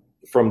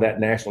from that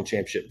national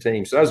championship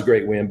team. So that was a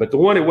great win. But the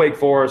one at Wake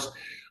Forest,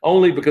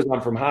 only because I'm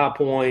from High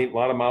Point, a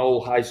lot of my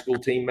old high school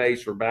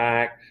teammates were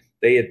back.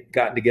 They had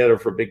gotten together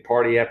for a big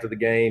party after the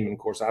game. And, of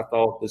course, I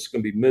thought this is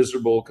going to be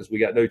miserable because we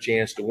got no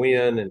chance to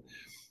win.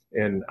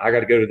 And I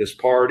got to go to this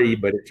party,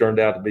 but it turned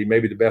out to be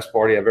maybe the best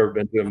party I've ever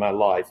been to in my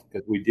life,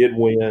 because we did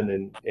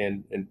win.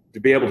 And to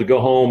be able to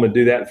go home and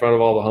do that in front of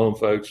all the home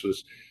folks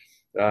was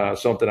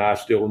something I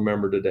still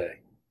remember today.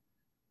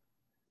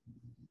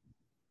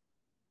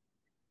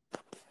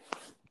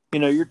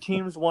 Your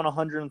team's won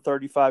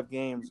 135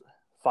 games,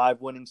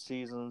 5 winning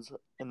seasons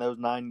in those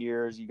 9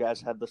 years. You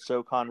guys had the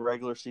SoCon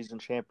regular season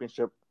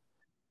championship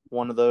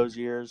one of those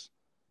years.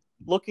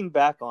 Looking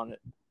back on it,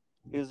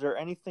 is there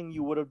anything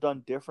you would have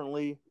done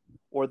differently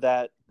or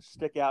that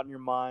stick out in your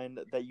mind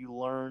that you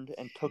learned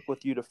and took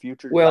with you to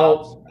future jobs?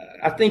 Well,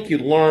 I think you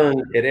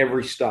learn at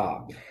every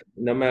stop,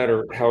 no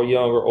matter how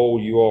young or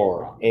old you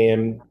are.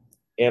 And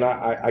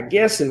I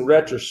guess in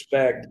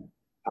retrospect,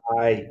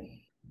 I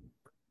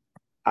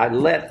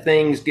let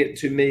things get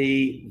to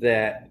me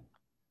that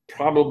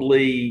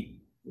probably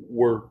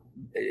were,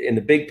 in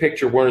the big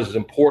picture, weren't as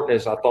important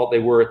as I thought they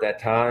were at that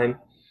time.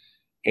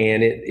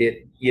 And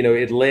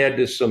it led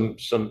to some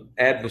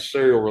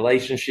adversarial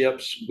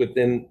relationships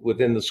within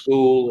the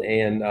school,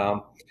 and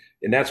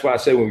that's why I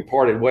say when we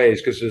parted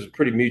ways, because it was a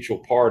pretty mutual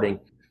parting.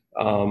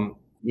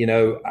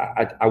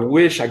 I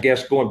wish, I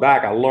guess, going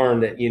back, I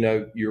learned that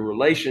your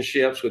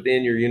relationships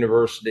within your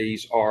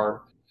universities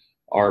are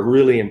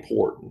really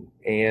important,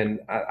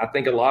 and I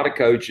think a lot of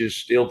coaches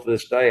still to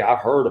this day, I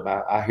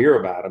hear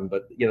about them,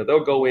 but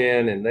they'll go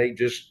in and they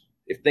just,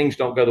 if things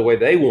don't go the way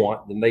they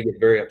want, then they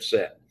get very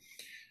upset.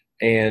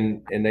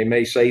 And they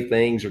may say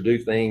things or do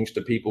things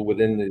to people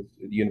within the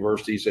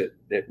universities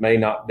that may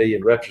not be,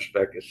 in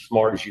retrospect, as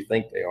smart as you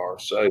think they are.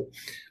 So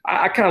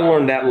I kind of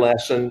learned that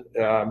lesson,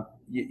 and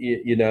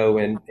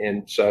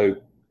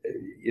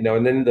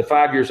then the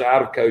 5 years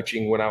out of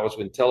coaching when I was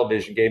in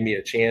television gave me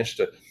a chance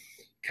to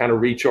kind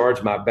of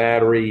recharge my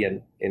battery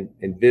and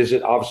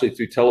visit. Obviously,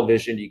 through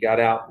television, you got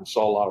out and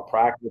saw a lot of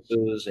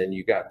practices, and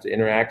you got to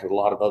interact with a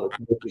lot of other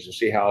coaches and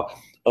see how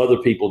other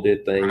people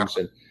did things.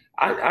 And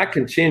I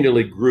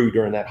continually grew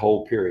during that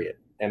whole period.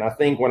 And I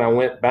think when I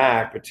went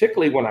back,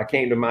 particularly when I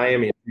came to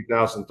Miami in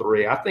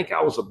 2003, I think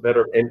I was a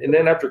better – and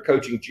then after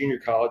coaching junior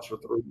college for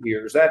 3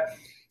 years, that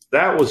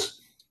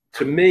was –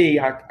 to me,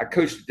 I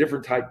coached a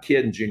different type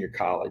kid in junior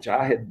college.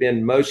 I had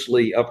been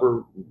mostly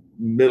upper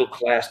middle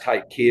class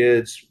type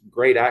kids,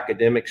 great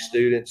academic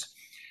students.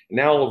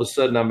 Now all of a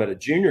sudden I'm at a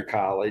junior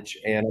college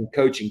and I'm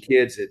coaching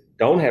kids that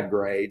don't have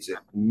grades,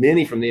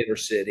 many from the inner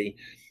city,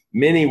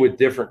 many with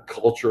different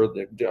culture,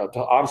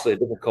 obviously a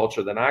different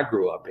culture than I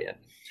grew up in.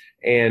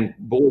 And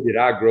boy, did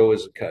I grow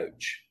as a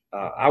coach.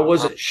 I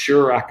wasn't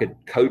sure I could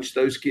coach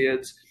those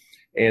kids.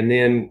 And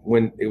then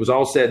when it was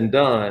all said and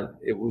done,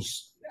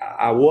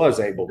 I was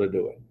able to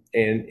do it.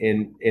 And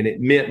it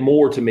meant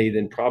more to me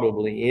than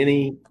probably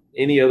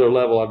any other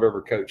level I've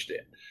ever coached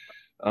at.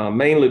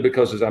 Mainly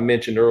because, as I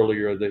mentioned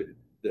earlier, the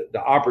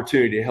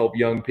opportunity to help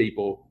young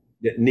people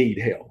that need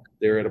help.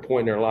 They're at a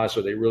point in their lives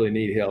where they really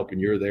need help, and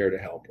you're there to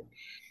help them.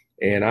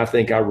 And I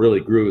think I really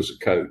grew as a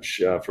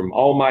coach from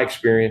all my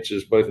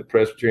experiences, both at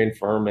Presbyterian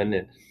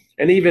Furman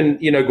and even,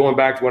 going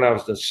back to when I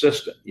was an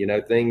assistant,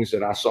 things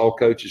that I saw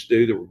coaches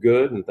do that were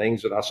good and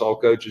things that I saw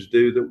coaches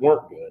do that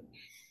weren't good.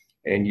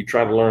 And you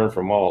try to learn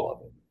from all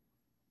of it.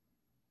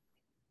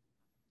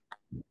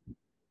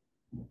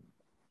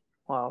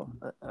 Wow.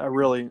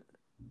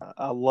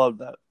 I love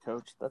that,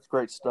 Coach. That's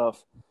great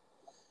stuff.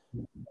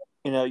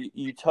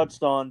 You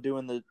touched on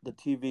doing the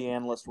TV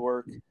analyst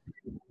work.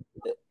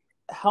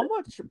 How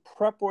much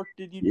prep work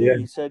did you do? Yeah.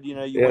 You said, you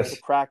Yes. went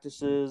to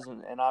practices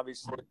and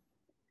obviously,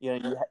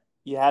 you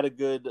had a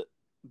good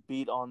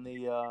beat on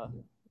the,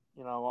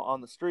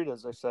 on the street,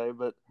 as they say,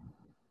 but,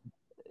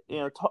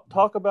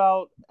 talk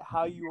about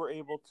how you were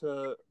able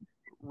to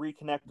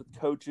reconnect with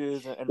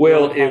coaches and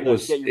well, really it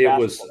was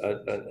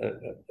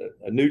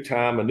a new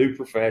time, a new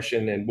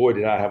profession, and boy,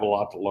 did I have a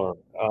lot to learn.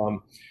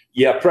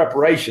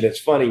 Preparation. It's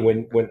funny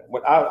when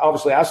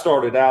I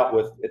started out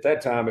with, at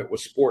that time it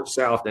was Sports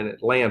South in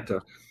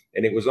Atlanta,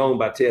 and it was owned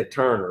by Ted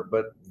Turner.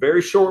 But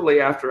very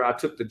shortly after I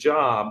took the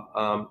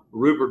job,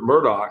 Rupert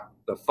Murdoch,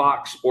 the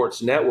Fox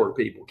Sports Network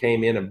people,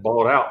 came in and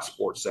bought out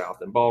Sports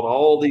South and bought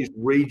all these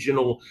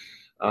regional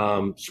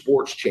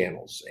sports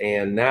channels.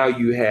 And now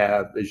you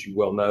have, as you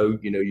well know,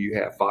 you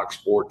have Fox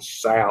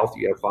Sports South,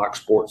 you have Fox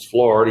Sports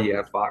Florida, you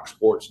have Fox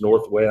Sports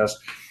Northwest.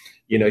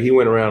 He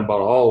went around and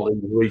bought all the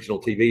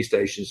regional TV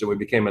stations, and we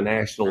became a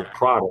national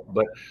product.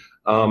 But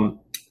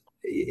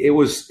it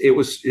was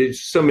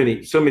so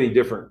many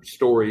different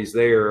stories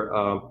there.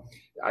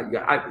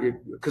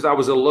 Because I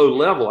was at a low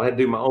level, I had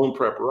to do my own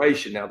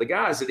preparation. Now the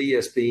guys at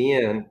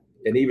ESPN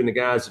and even the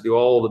guys that do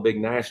all the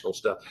big national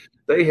stuff,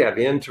 they have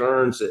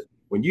interns that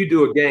when you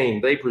do a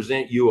game, they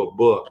present you a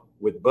book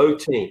with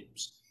both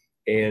teams.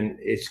 And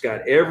it's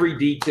got every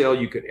detail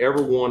you could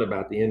ever want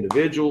about the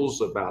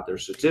individuals, about their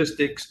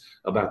statistics,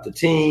 about the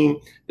team,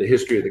 the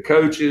history of the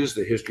coaches,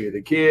 the history of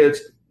the kids.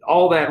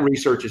 All that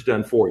research is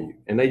done for you.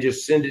 And they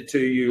just send it to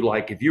you.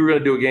 Like if you were going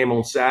to do a game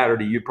on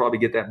Saturday, you'd probably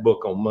get that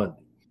book on Monday.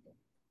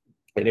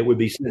 And it would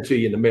be sent to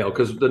you in the mail.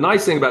 Because the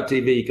nice thing about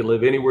TV, you can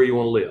live anywhere you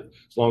want to live,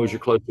 as long as you're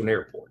close to an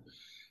airport.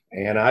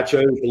 And I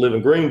chose to live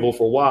in Greenville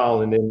for a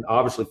while, and then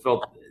obviously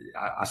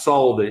I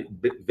saw the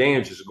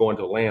advantages of going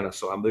to Atlanta,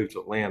 so I moved to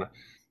Atlanta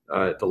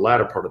at the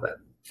latter part of that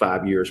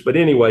 5 years. But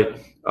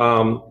anyway,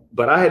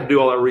 but I had to do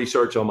all that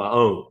research on my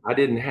own. I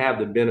didn't have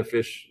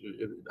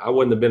I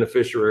wasn't the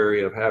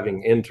beneficiary of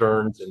having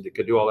interns and that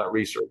could do all that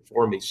research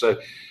for me. So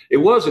it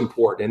was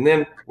important. And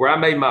then where I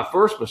made my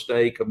first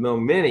mistake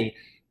among many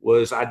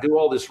was I do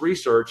all this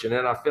research, and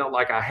then I felt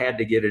like I had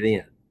to get it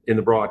in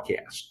the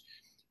broadcast.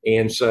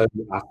 And so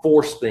I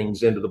forced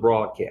things into the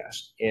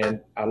broadcast, and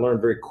I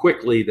learned very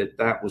quickly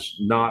that was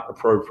not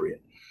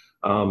appropriate.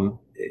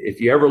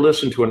 If you ever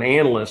listen to an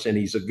analyst, and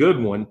he's a good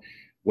one,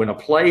 when a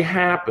play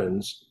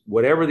happens,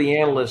 whatever the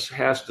analyst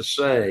has to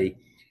say,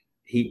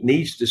 he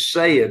needs to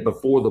say it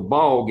before the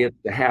ball gets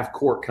to half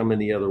court coming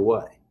the other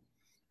way.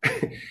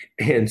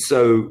 And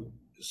so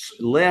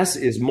less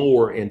is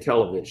more in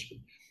television.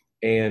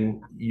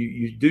 And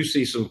you do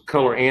see some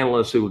color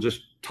analysts who will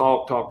just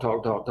talk.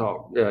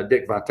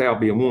 Dick Vitale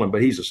being one,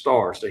 but he's a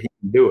star, so he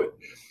can do it.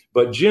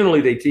 But generally,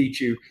 they teach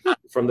you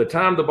from the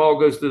time the ball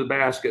goes through the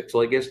basket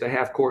till it gets to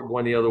half court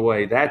going the other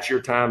way. That's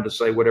your time to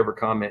say whatever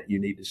comment you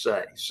need to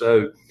say.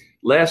 So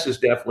less is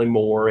definitely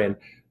more. And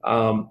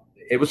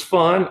it was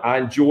fun. I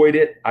enjoyed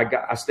it.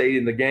 I stayed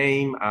in the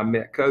game. I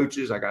met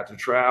coaches. I got to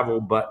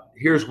travel. But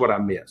here's what I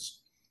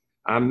missed.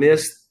 I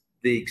missed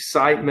the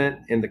excitement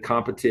and the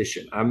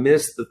competition. I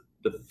missed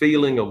the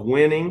feeling of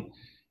winning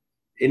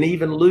and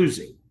even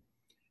losing.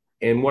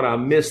 And what I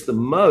missed the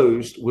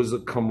most was the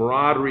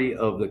camaraderie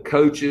of the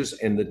coaches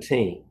and the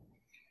team.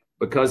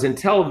 Because in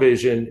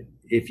television,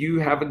 if you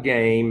have a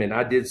game, and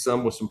I did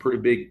some with some pretty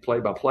big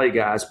play-by-play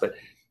guys, but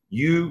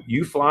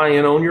you fly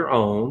in on your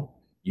own.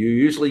 You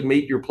usually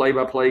meet your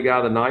play-by-play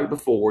guy the night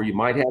before. You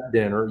might have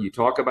dinner. You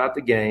talk about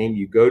the game.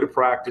 You go to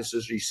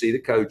practices. You see the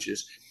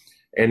coaches.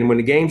 And when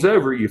the game's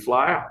over, you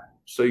fly out.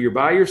 So you're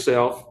by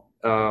yourself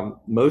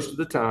most of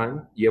the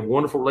time. You have a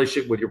wonderful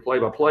relationship with your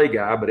play-by-play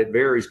guy, but it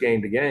varies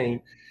game to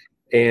game.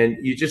 And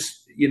you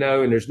just, and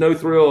there's no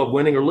thrill of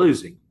winning or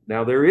losing.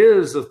 Now, there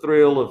is a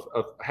thrill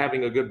of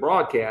having a good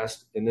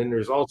broadcast, and then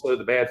there's also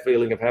the bad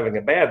feeling of having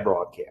a bad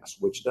broadcast,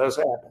 which does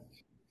happen.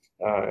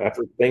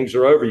 After things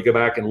are over, you go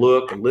back and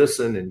look and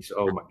listen, and you say,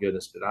 "Oh my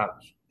goodness, did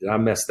I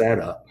mess that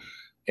up?"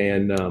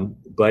 And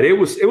but it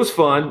was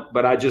fun,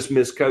 but I just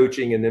missed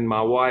coaching. And then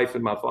my wife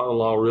and my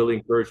father-in-law really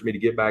encouraged me to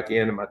get back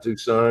in, and my two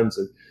sons,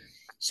 and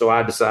so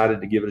I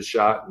decided to give it a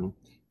shot. And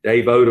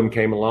Dave Odom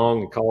came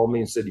along and called me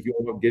and said, "If you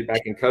want to get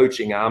back in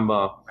coaching, I'm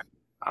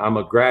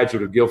a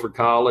graduate of Guilford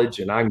College,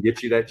 and I can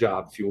get you that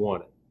job if you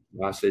want it."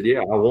 And I said, "Yeah,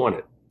 I want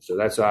it." So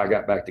that's how I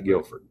got back to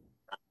Guilford.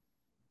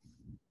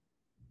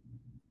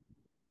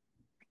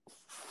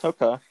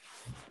 Okay.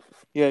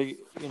 Yeah,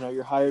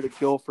 you're hired at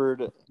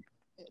Guilford.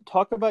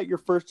 Talk about your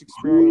first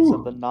experience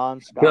of the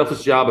non-scholarship.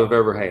 Toughest job I've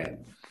ever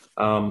had.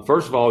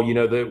 First of all,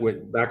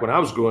 back when I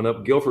was growing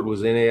up, Guilford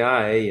was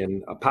NAIA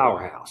and a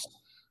powerhouse.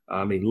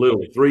 I mean,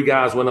 literally 3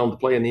 guys went on to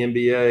play in the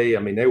NBA. I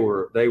mean, they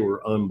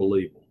were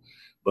unbelievable.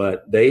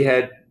 But they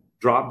had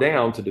dropped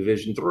down to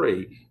Division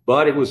III.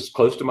 But it was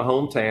close to my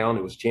hometown.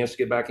 It was a chance to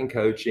get back in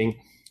coaching.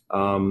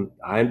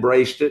 I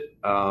embraced it,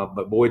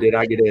 but boy, did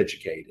I get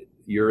educated.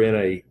 You're in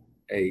a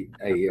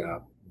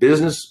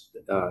business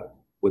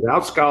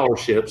without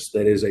scholarships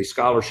that is a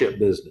scholarship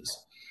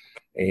business.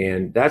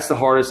 And that's the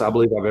hardest I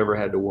believe I've ever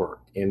had to work.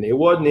 And it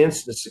wasn't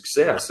instant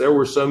success. There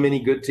were so many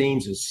good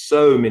teams and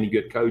so many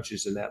good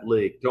coaches in that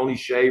league. Tony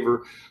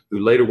Shaver, who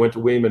later went to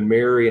William &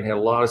 Mary and had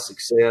a lot of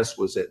success,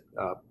 was at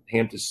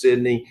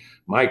Hampton-Sydney.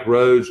 Mike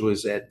Rhodes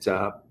was at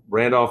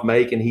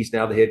Randolph-Macon. He's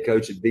now the head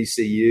coach at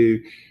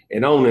VCU,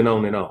 and on and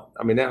on and on.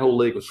 I mean, that whole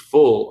league was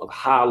full of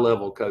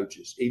high-level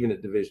coaches, even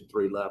at Division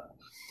III level.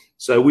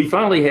 So we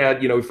finally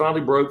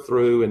broke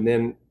through, and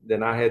then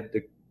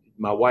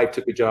my wife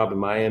took a job in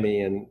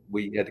Miami, and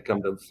we had to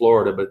come to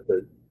Florida. But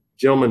the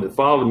gentleman that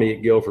followed me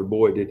at Guilford,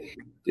 boy,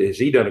 has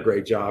he done a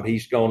great job.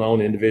 He's gone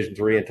on in Division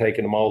III and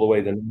taken them all the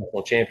way to the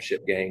national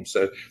championship game.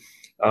 So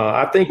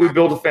I think we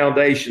built a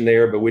foundation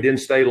there, but we didn't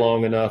stay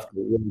long enough to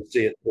really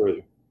see it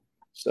through.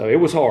 So it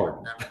was hard.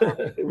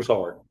 It was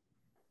hard.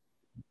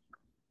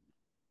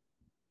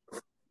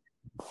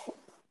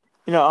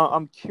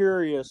 I'm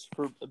curious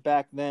for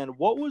back then,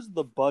 what was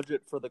the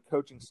budget for the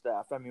coaching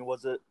staff? I mean,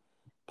 was it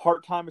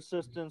part-time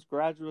assistants,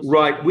 graduate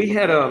Right. We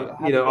assistants?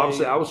 had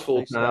obviously I How was did full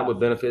they time staff? with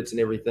benefits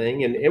and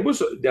everything, and it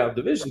was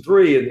Division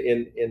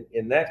III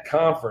in that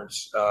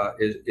conference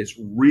is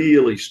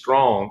really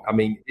strong. I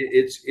mean,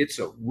 it's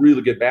a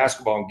really good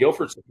basketball, and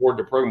Guilford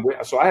supported the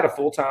program. So I had a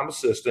full time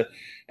assistant,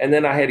 and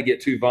then I had to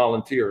get 2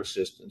 volunteer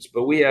assistants.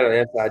 But we had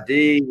an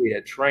SID, we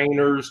had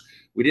trainers.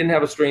 We didn't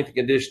have a strength and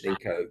conditioning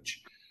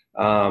coach,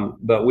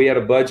 but we had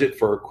a budget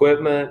for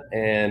equipment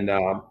and.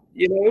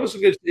 It was a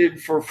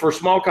good for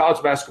small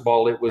college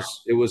basketball. It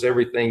was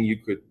everything you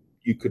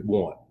could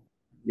want.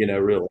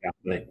 Really, I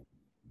think.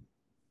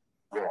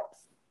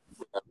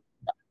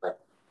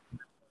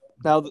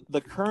 Now,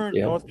 the current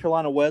Yeah, North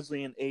Carolina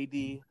Wesleyan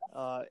AD,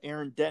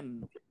 Aaron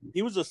Denton,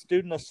 he was a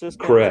student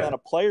assistant and then correct. a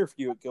player for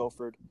you at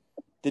Guilford.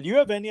 Did you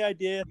have any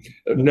idea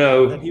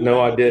No, that he would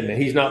no, end I up being didn't.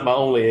 an He's not my AD?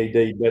 only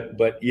AD,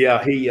 but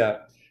yeah,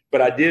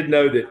 but I did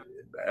know that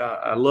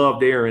I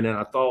loved Aaron, and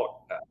I thought,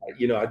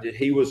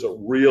 he was a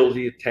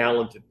really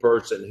talented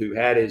person who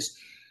had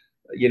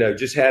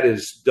just had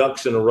his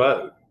ducks in a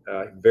row.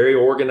 Very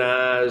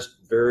organized,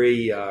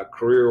 very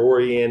career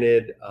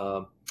oriented.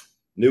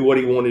 Knew what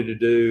he wanted to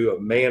do.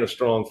 A man of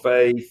strong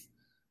faith.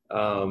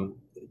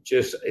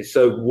 Just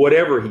so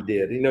whatever he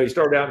did, he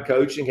started out in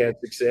coaching, had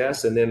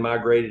success, and then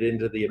migrated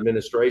into the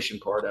administration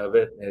part of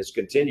it, and has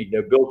continued.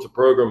 Built a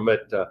program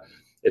at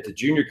the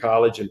junior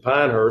college in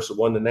Pinehurst,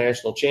 won the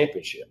national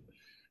championship,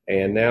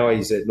 and now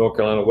he's at North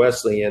Carolina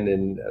Wesleyan,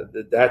 and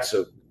that's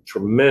a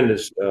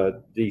tremendous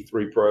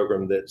D3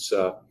 program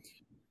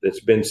that's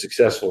been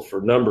successful for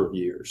a number of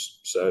years.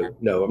 So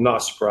no, I'm not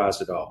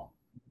surprised at all.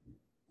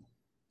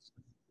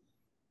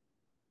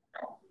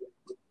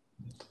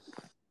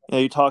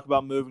 You talk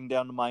about moving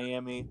down to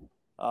Miami.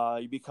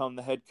 You become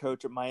the head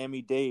coach at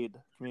Miami-Dade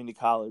Community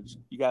College.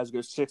 You guys go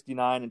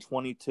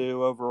 69-22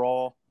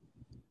 overall.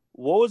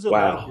 What was it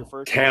like your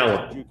first year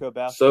in JUCO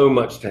basketball? So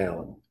much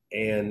talent.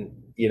 And,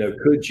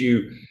 could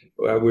you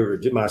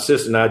my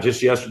assistant and I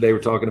just yesterday were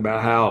talking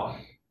about how,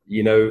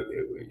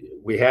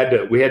 we had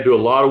to do a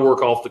lot of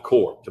work off the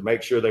court to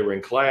make sure they were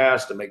in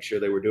class, to make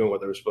sure they were doing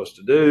what they were supposed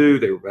to do.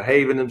 They were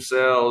behaving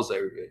themselves. They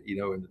were,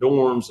 in the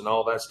dorms and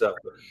all that stuff.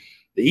 But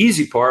the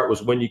easy part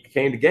was when you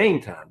came to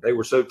game time. They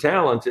were so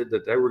talented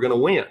that they were going to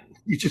win.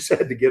 You just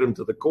had to get them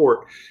to the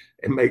court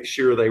and make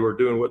sure they were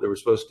doing what they were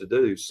supposed to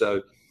do.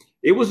 So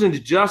it was an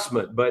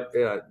adjustment, but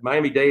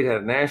Miami-Dade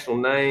had a national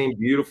name,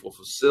 beautiful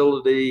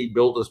facility,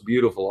 built us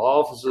beautiful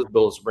offices,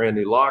 built us a brand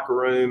new locker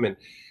room,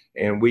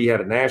 and we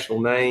had a national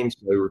name.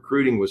 So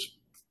recruiting was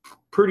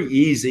pretty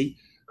easy.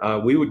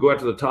 We would go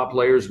after the top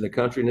players in the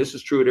country, and this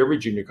is true at every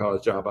junior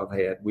college job I've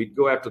had. We'd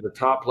go after the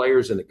top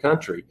players in the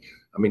country.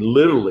 I mean,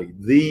 literally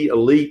the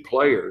elite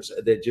players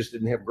that just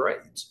didn't have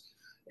grades.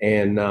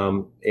 And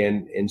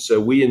so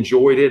we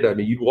enjoyed it. I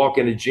mean, you'd walk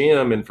in a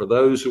gym, and for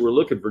those who were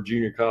looking for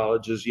junior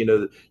colleges,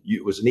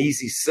 it was an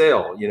easy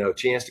sell, a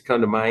chance to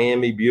come to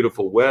Miami,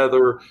 beautiful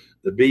weather,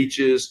 the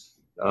beaches.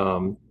 We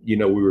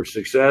were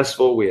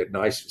successful. We had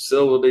nice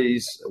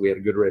facilities. We had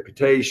a good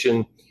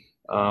reputation.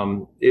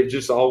 It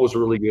just all was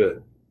really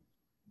good,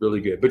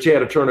 really good. But you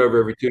had a turnover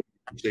every 2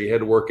 years, so you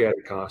had to work at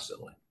it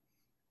constantly.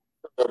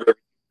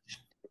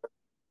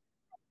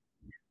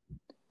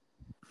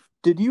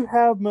 Did you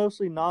have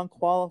mostly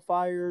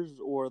non-qualifiers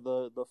or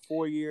the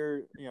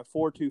 4-year,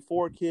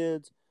 4-2-4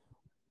 kids,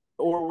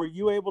 or were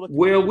you able to?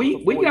 Well,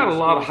 we got a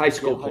lot of high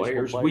school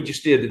players. We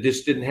just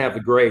didn't have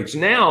the grades.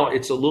 Now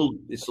it's a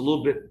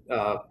little bit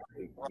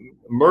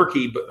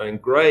murky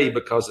and gray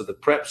because of the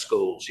prep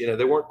schools.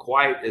 They weren't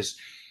quite as.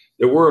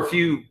 There were a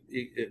few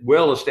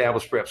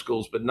well-established prep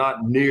schools, but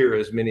not near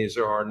as many as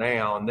there are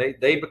now, and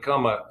they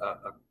become a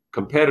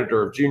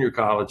competitor of junior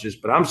colleges.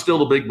 But I'm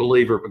still a big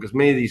believer because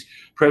many of these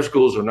prep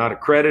schools are not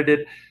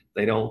accredited.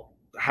 They don't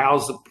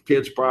house the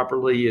kids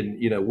properly. And,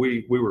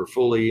 we were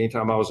fully,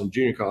 anytime I was in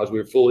junior college, we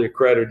were fully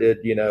accredited,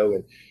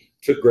 and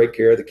took great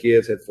care of the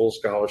kids, had full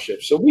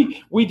scholarships. So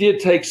we did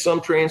take some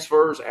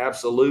transfers,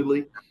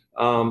 absolutely.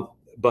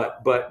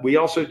 But we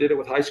also did it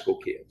with high school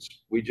kids.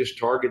 We just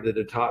targeted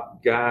the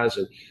top guys.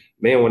 And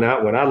man, when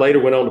I later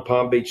went on to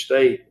Palm Beach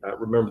State, I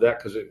remember that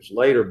because it was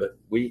later, but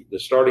the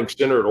starting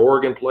center at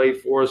Oregon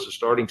played for us. The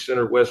starting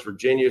center at West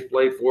Virginia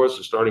played for us.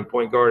 The starting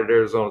point guard at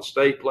Arizona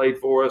State played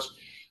for us.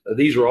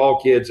 These were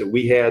all kids that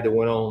we had that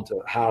went on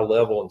to high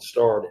level and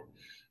started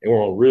and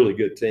were on really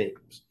good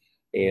teams.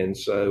 And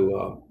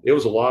so it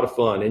was a lot of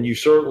fun. And you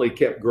certainly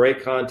kept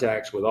great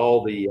contacts with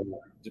all the,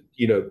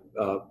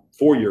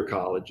 4-year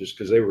colleges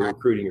because they were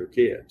recruiting your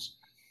kids.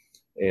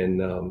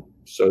 And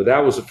so that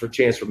was a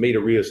chance for me to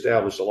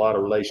reestablish a lot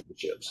of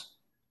relationships.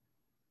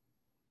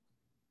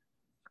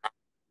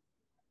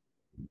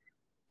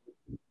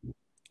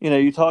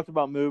 You talked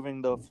about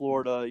moving to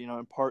Florida,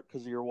 in part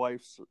because of your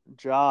wife's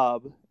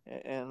job,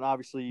 and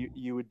obviously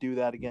you would do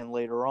that again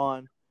later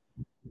on.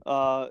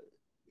 Talk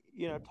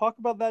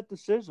about that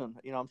decision.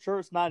 I'm sure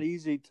it's not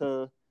easy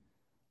to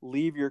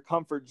leave your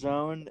comfort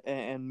zone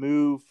and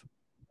move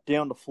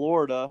down to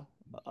Florida.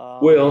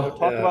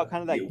 Talk about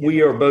kind of that.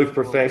 We are both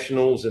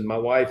professionals, and my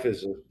wife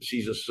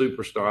she's a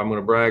superstar. I'm going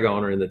to brag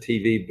on her in the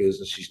TV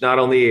business. She's not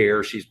on the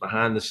air; she's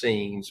behind the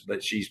scenes,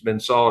 but she's been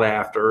sought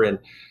after, and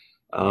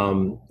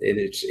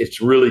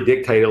it's really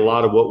dictated a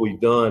lot of what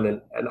we've done.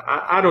 And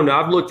I don't know.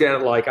 I've looked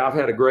at it like I've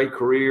had a great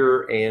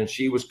career, and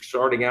she was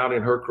starting out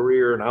in her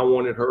career, and I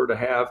wanted her to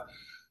have,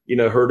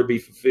 her to be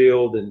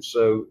fulfilled, and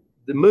so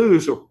the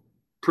moves are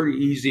pretty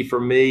easy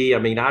for me. I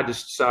mean, I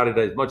just decided,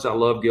 as much as I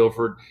love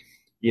Guilford,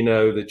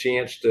 the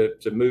chance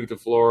to move to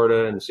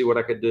Florida and see what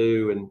I could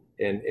do.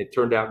 And it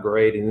turned out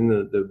great. And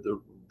then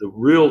the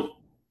real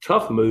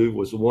tough move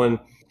was the one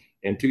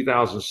in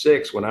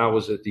 2006 when I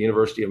was at the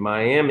University of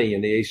Miami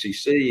in the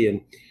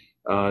ACC.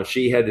 And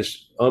she had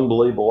this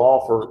unbelievable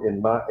offer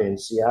in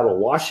Seattle,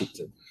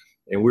 Washington.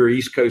 And we're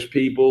East Coast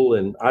people.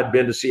 And I'd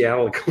been to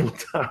Seattle a couple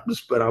of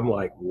times, but I'm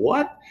like,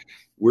 what?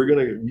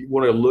 You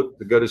want to look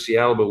to go to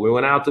Seattle, but we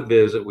went out to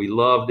visit. We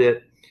loved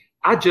it.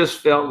 I just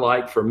felt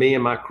like, for me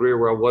in my career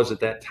where I was at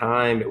that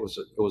time, it was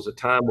a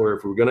time where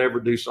if we were going to ever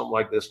do something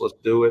like this, let's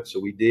do it. So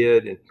we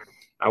did, and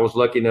I was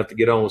lucky enough to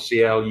get on with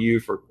Seattle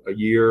U for a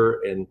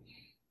year, and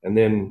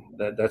then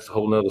that's a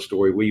whole nother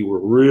story. We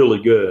were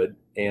really good,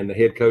 and the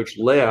head coach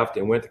left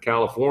and went to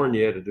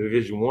California at a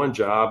Division I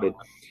job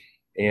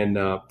and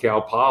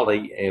Cal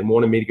Poly, and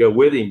wanted me to go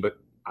with him, but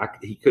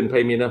he couldn't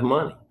pay me enough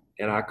money.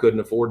 And I couldn't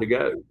afford to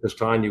go because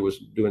Tanya was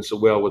doing so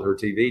well with her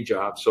TV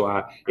job. So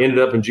I ended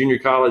up in junior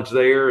college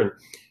there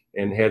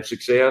and had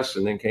success,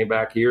 and then came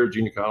back here,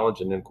 junior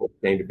college, and then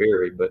came to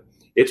Berry. But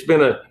it's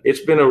been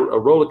a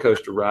roller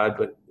coaster ride.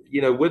 But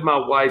with my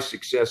wife's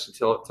success in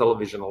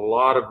television, a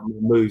lot of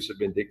moves have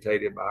been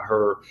dictated by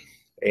her,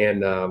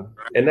 and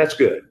that's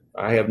good.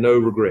 I have no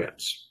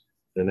regrets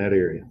in that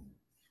area.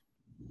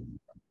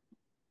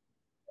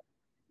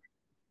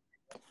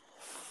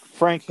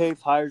 Frank Haith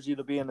hires you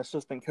to be an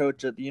assistant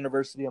coach at the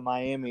University of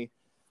Miami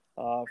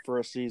for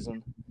a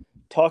season.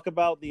 Talk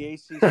about the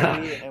ACC.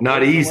 And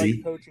not easy.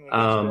 Like coaching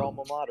against your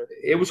alma mater.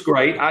 It was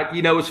great.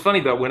 It's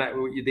funny though,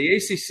 the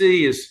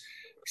ACC is,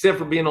 except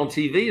for being on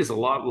TV, is a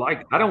lot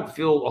like, I don't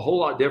feel a whole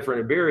lot different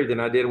in Berry than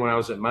I did when I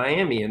was at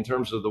Miami in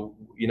terms of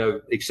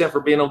except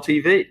for being on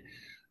TV.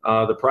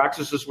 The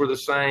practices were the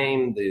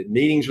same. The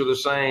meetings were the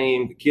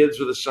same. The kids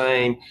were the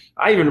same.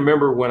 I even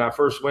remember when I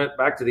first went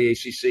back to the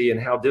ACC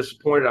and how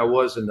disappointed I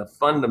was in the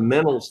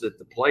fundamentals that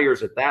the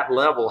players at that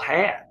level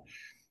had.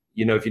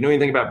 If you know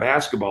anything about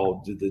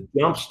basketball, the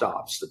jump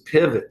stops, the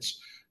pivots,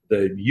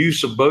 the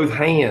use of both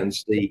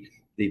hands, the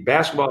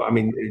basketball. I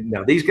mean,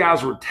 now these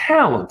guys were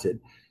talented,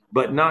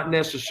 but not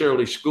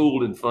necessarily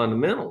schooled in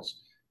fundamentals.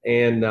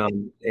 And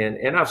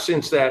I've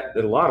sensed that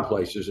at a lot of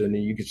places, and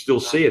you can still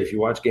see it if you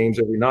watch games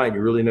every night and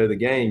you really know the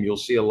game. You'll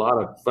see a lot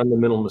of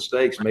fundamental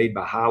mistakes made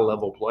by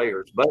high-level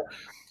players. But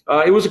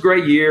it was a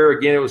great year.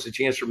 Again, it was a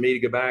chance for me to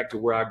go back to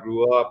where I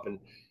grew up,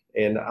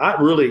 and I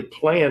really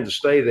planned to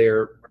stay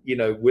there,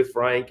 with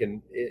Frank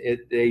and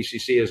at the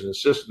ACC as an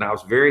assistant. I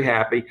was very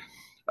happy,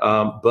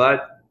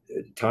 but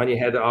Tanya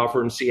had to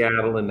offer in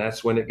Seattle, and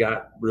that's when it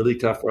got really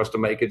tough for us to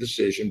make a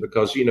decision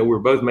because we were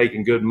both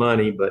making good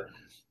money, but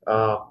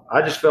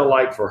I just felt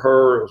like for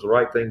her it was the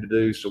right thing to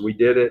do, so we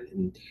did it.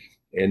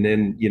 And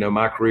then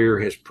my career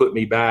has put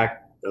me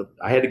back.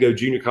 I had to go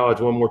junior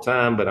college one more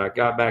time, but I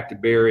got back to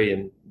Berry,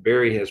 and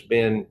Berry has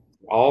been,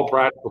 all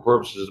practical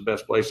purposes, the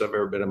best place I've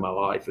ever been in my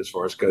life as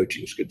far as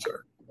coaching is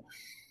concerned.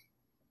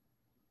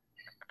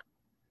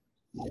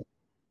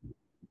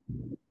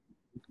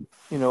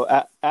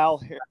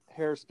 Al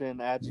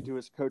Hairston adds you to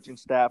his coaching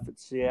staff at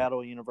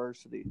Seattle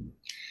University.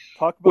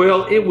 Talk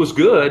about it was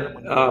good,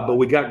 but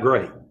we got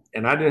great.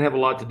 And I didn't have a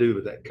lot to do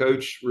with that.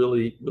 Coach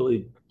really,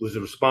 really was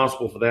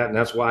responsible for that, and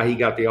that's why he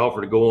got the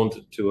offer to go on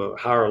to a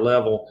higher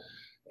level.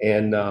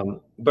 And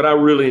but I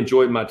really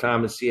enjoyed my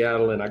time in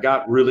Seattle, and I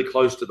got really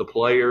close to the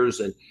players,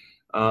 and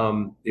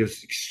it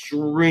was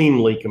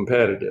extremely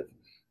competitive.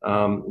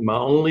 My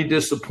only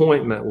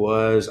disappointment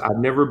was I'd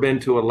never been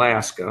to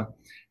Alaska,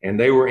 and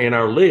they were in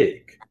our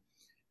league.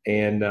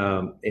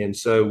 And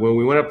so when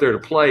we went up there to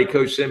play,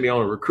 Coach sent me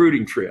on a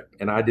recruiting trip,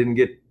 and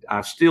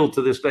I still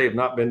to this day have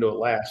not been to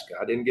Alaska.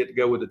 I didn't get to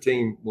go with the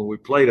team when we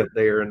played up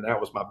there, and that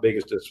was my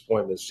biggest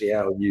disappointment,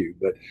 Seattle U.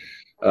 But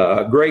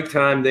a great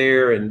time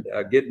there, and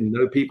getting to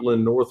know people in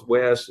the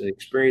Northwest and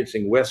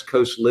experiencing West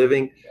Coast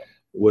living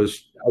I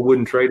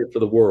wouldn't trade it for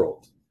the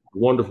world.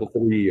 Wonderful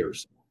 3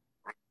 years.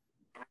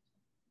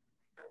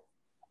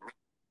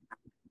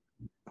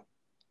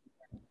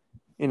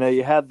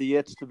 You had the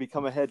itch to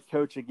become a head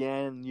coach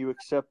again, and you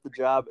accept the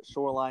job at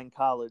Shoreline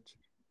College.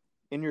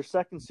 In your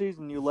second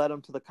season, you led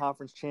them to the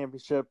conference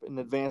championship and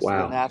advanced to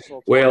the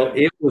national tournament. Well,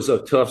 it was a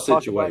tough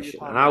situation.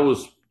 I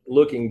was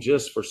looking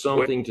just for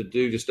something to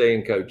do to stay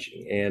in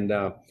coaching. And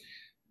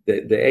the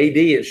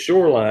AD at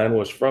Shoreline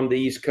was from the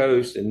East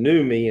Coast and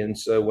knew me. And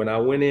so when I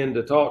went in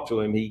to talk to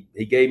him, he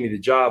gave me the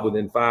job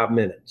within 5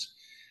 minutes.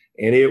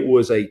 And it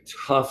was a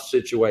tough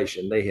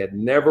situation. They had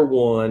never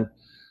won.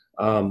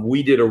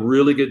 We did a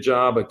really good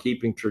job of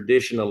keeping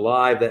tradition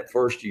alive that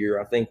first year.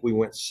 I think we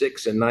went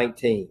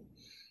 6-19.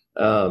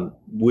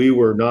 We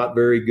were not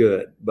very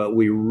good, but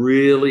we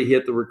really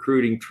hit the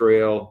recruiting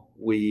trail.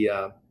 We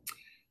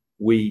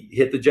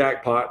hit the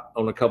jackpot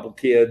on a couple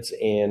kids,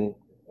 and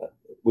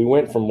we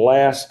went from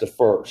last to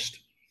first.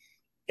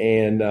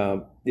 And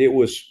it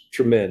was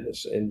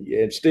tremendous.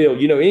 And still,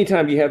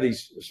 anytime you have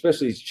these,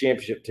 especially these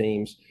championship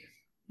teams,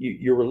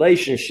 your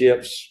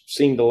relationships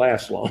seem to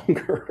last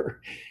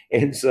longer.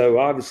 And so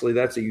obviously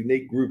that's a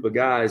unique group of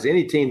guys.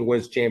 Any team that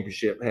wins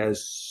championship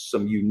has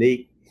some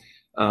unique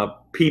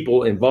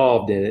people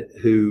involved in it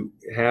who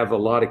have a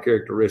lot of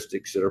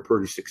characteristics that are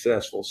pretty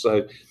successful.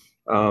 So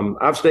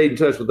I've stayed in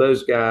touch with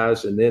those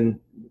guys. And then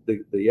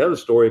the other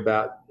story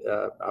about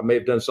I may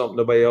have done something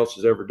nobody else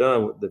has ever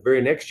done. The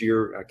very next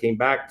year, I came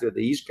back to the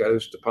East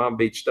Coast to Palm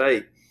Beach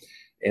State,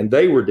 and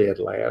they were dead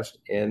last.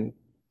 And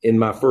in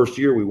my first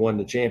year, we won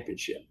the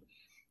championship.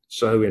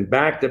 So in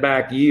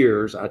back-to-back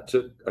years, I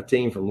took a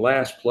team from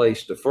last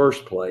place to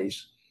first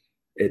place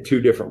at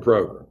two different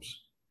programs.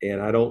 And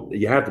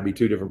you have to be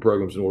two different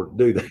programs in order to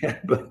do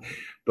that.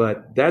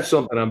 But that's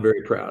something I'm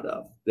very proud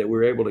of, that we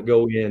were able to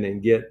go in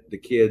and get the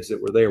kids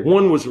that were there.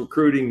 One was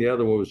recruiting. The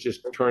other one was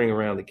just turning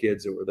around the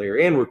kids that were there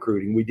and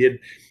recruiting. We did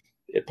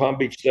at Palm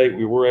Beach State,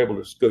 we were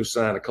able to go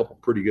sign a couple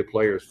pretty good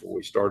players before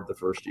we started the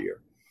first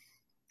year.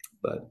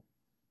 But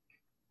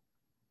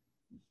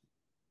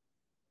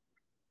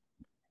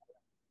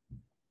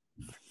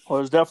well,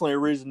 there's definitely a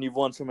reason you've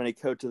won so many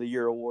Coach of the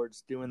Year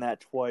awards. Doing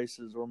that twice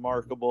is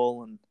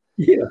remarkable. And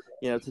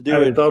yeah, to do I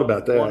hadn't it thought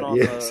about that.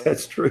 Yes,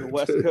 that's true. The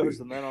West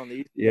Coast and then on the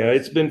East Coast. Yeah,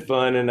 it's been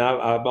fun, and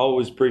I've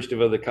always appreciative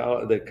of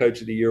the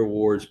Coach of the Year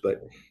awards.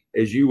 But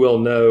as you well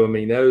know, I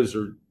mean, those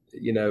are,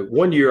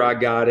 one year I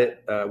got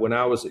it when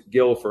I was at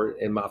Guilford,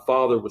 and my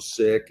father was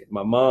sick,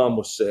 my mom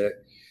was sick,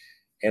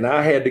 and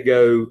I had to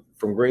go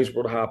from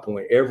Greensboro to High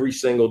Point every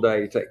single day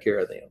to take care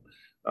of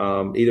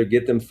them, either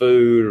get them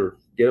food or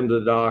get them to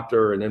the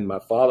doctor. And then my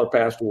father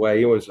passed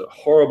away. It was a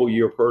horrible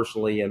year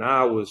personally, and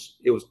it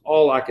was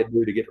all I could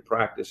do to get to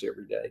practice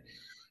every day.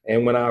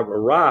 And when I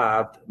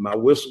arrived, my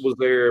whistle was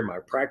there, my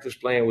practice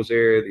plan was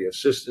there, the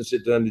assistants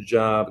had done the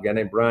job. A guy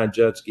named Brian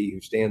Jutsky,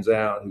 who stands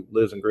out, who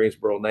lives in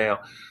Greensboro now.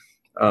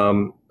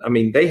 I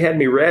mean, they had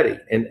me ready,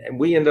 and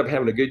we ended up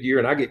having a good year,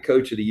 and I get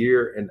Coach of the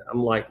Year, and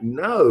I'm like,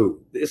 no,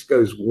 this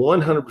goes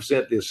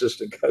 100% the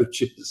assistant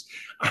coaches.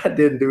 I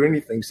didn't do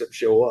anything except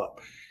show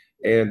up.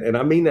 And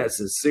I mean that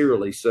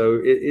sincerely.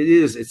 So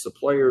it's the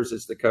players,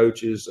 it's the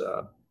coaches,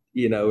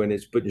 and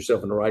it's putting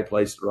yourself in the right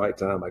place at the right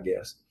time, I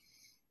guess.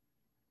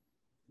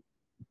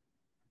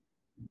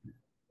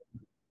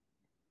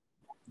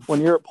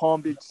 When you're at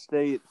Palm Beach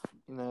State,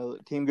 the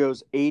team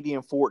goes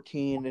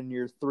 80-14 in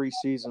your 3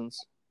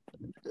 seasons.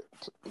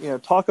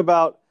 Talk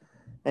about,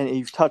 and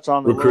you've touched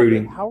on the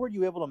recruiting. How were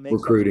you able to make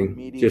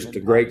recruiting? Just a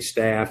great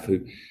staff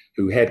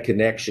who had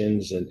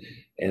connections and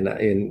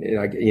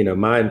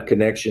my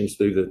connections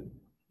through the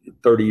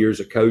 30 years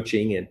of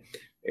coaching and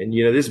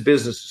this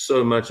business is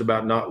so much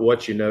about not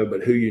what you know,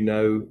 but who you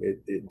know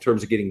in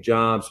terms of getting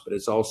jobs, but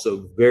it's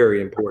also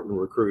very important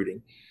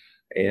recruiting.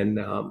 And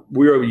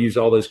we were able to use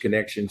all those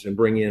connections and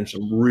bring in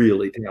some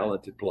really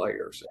talented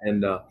players.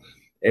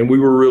 And we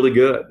were really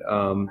good.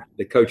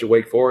 The coach at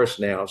Wake Forest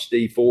now,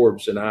 Steve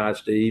Forbes and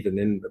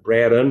then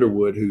Brad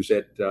Underwood, who's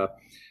at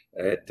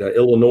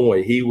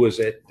Illinois. He was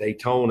at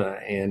Daytona,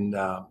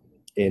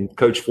 and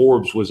Coach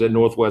Forbes was at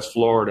Northwest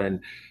Florida. And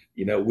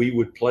we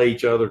would play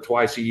each other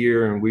twice a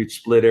year, and we'd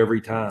split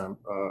every time.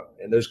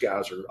 And those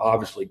guys are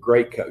obviously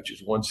great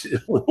coaches. One's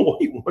at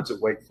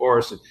Wake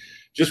Forest, and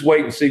just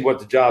wait and see what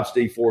the job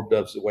Steve Forbes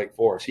does at Wake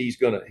Forest.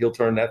 He'll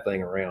turn that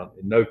thing around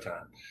in no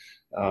time.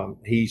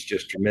 He's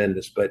just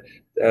tremendous. But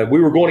we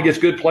were going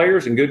against good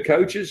players and good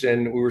coaches,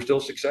 and we were still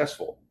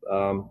successful.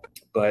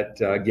 But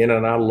again,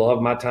 and I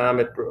love my time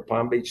at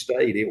Palm Beach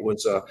State. It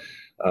was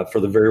for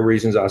the very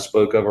reasons I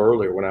spoke of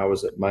earlier when I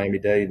was at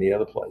Miami-Dade and the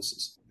other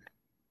places.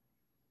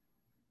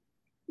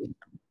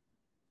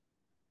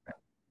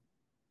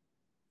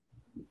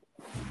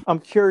 I'm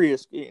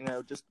curious,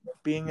 just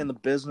being in the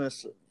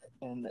business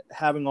and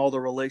having all the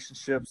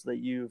relationships that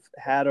you've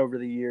had over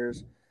the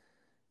years,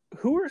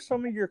 who are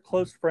some of your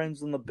close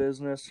friends in the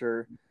business,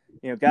 or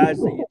guys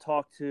that you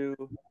talk to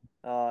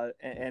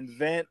and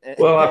vent?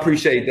 Well, I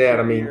appreciate that.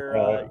 I mean,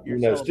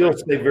 still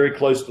stay very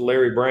close to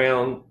Larry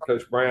Brown,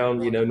 Coach Brown.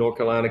 North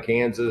Carolina,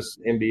 Kansas,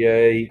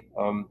 NBA.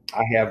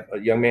 I have a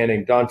young man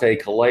named Dante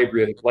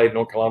Calabria who played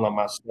North Carolina on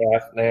my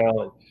staff now,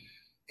 and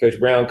Coach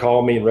Brown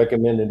called me and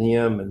recommended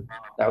him, and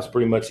that was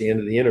pretty much the end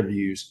of the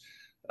interviews.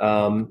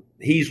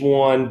 He's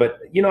one, but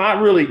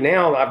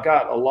I've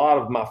got a lot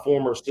of my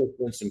former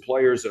assistants and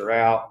players that are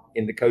out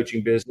in the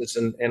coaching business,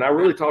 and I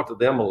really talk to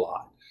them a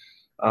lot.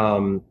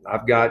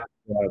 I've got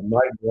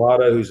Mike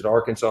Dorado, who's at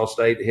Arkansas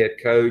State, the head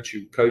coach,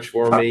 who coached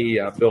for me.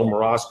 Bill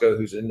Morosco,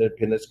 who's at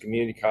Independence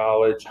Community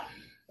College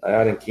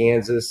out in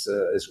Kansas,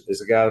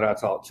 is a guy that I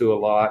talk to a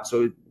lot.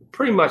 So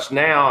pretty much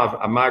now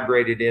I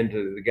migrated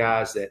into the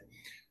guys that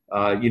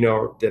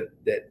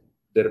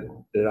that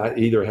I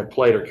either have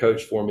played or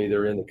coached for me.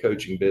 They're in the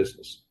coaching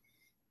business.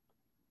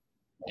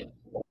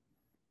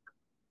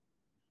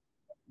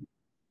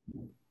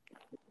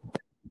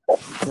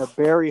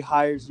 Barry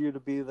hires you to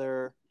be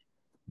their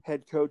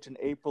head coach in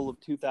April of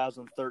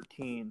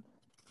 2013.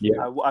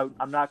 Yeah,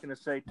 I'm not going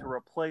to say to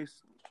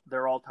replace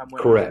their all-time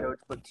winning correct. coach,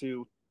 but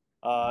to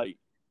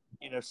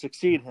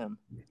succeed him.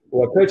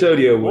 Well, Coach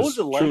Odio was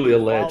like truly a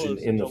legend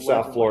in the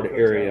South Florida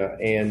area,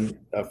 and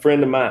a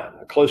friend of mine,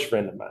 a close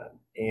friend of mine,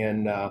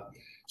 and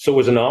so it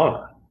was an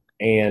honor.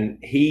 And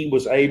he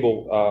was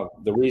able.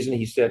 The reason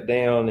he stepped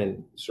down,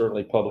 and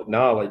certainly public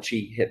knowledge,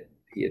 he had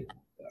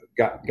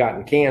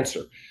gotten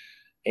cancer,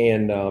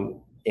 and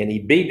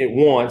he'd beaten it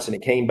once, and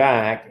it came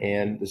back.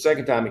 And the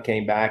second time it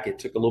came back, it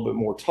took a little bit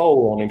more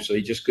toll on him, so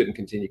he just couldn't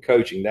continue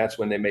coaching. That's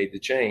when they made the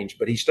change.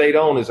 But he stayed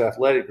on as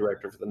athletic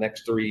director for the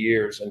next 3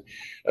 years and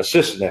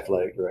assistant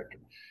athletic director,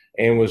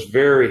 and was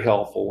very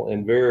helpful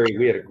and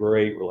we had a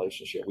great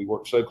relationship. We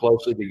worked so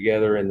closely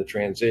together in the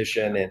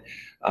transition, and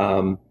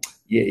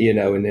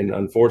and then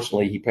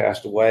unfortunately he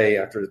passed away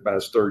after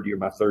about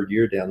my third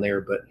year down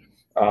there. But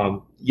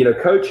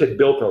Coach had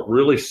built a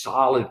really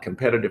solid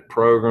competitive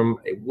program.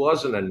 It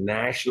wasn't a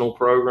national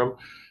program,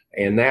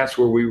 and that's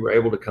where we were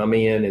able to come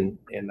in.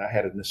 And I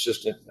had an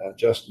assistant,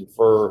 Justin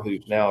Furr,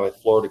 who's now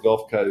at Florida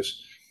Gulf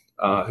Coast,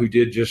 who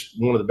did just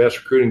one of the best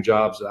recruiting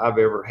jobs that I've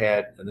ever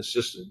had an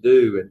assistant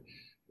do. And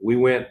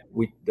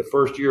the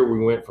first year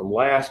we went from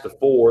last to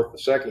fourth. The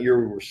second year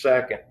we were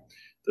second.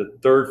 The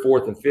third,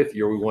 fourth, and fifth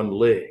year we won the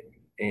league.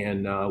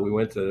 And we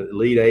went to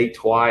Elite Eight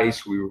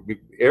twice.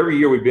 Every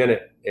year we've been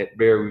at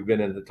Bear, we've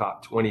been in the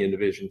top 20 in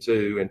Division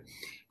II. And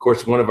of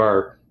course, one of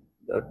our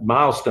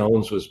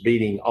milestones was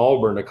beating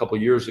Auburn a couple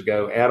of years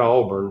ago at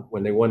Auburn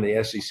when they won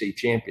the SEC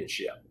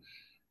championship.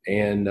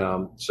 And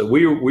so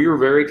we were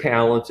very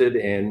talented,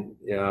 and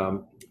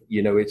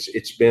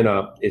it's been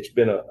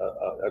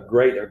a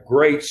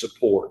great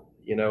support.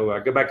 I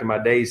go back to my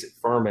days at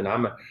Furman.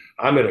 I'm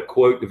at a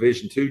quote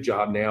Division II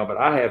job now, but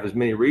I have as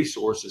many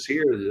resources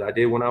here as I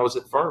did when I was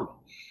at Furman.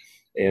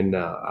 And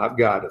I've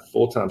got a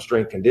full-time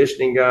strength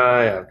conditioning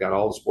guy. I've got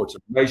all the sports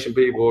information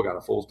people. I've got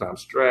a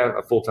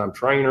full-time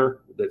trainer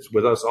that's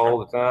with us all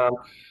the time.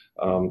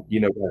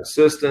 Got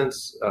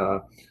assistants.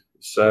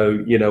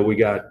 We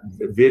got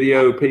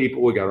video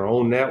people. We got our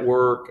own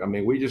network. I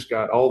mean, we just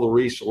got all the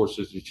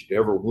resources that you'd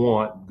ever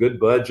want. Good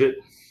budget.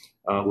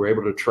 We're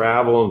able to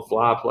travel and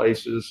fly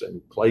places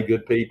and play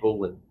good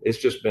people, and it's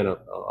just been a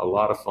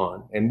lot of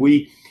fun. And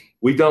we've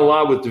done a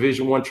lot with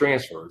Division I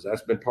transfers.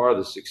 That's been part of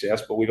the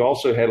success, but we've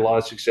also had a lot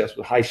of success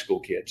with high school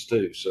kids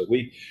too. So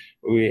we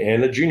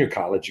and a junior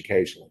college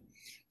occasionally.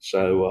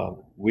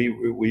 So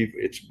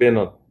it's been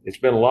a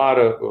lot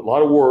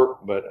of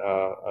work, but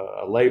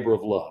a labor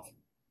of love.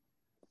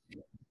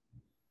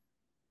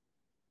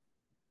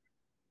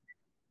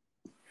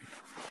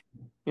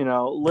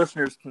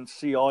 Listeners can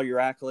see all your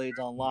accolades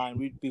online.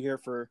 We'd be here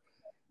for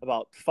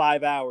about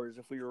 5 hours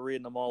if we were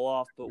reading them all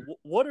off. But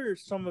what are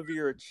some of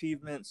your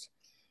achievements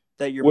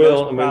that you're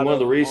most proud of? One of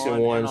the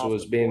recent ones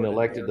was being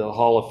elected to the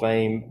Hall of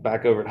Fame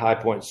back over at High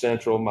Point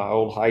Central, my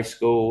old high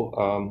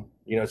school.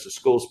 It's a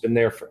school that's been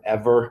there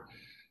forever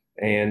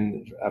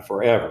and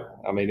forever.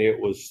 I mean, it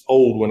was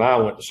old when I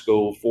went to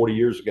school 40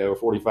 years ago or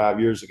 45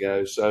 years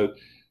ago. So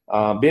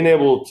being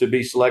able to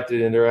be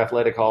selected in their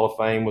Athletic Hall of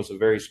Fame was a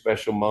very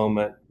special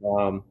moment.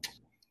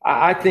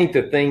 I think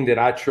the thing that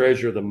I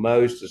treasure the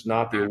most is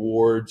not the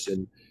awards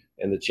and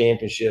the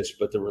championships,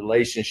 but the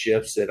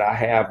relationships that I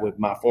have with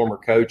my former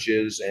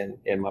coaches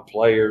and my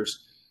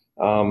players.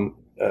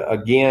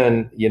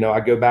 Again, I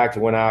go back to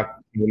when I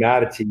came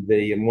out of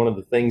TV, and one of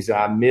the things that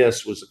I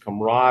miss was the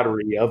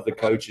camaraderie of the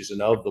coaches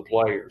and of the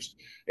players,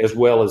 as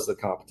well as the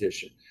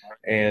competition.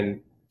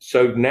 And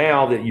so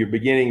now that you're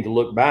beginning to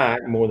look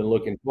back more than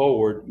looking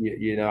forward,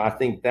 I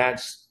think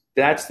that's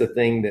the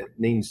thing that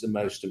means the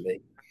most to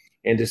me.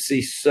 And to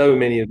see so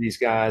many of these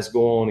guys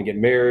go on and get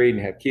married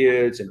and have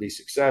kids and be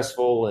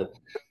successful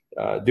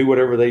and do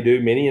whatever they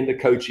do, many in the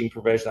coaching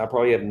profession. I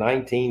probably have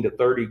 19 to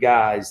 30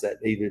 guys that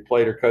either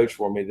played or coached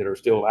for me that are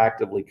still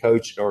actively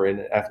coached or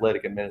in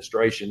athletic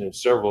administration, and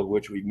several of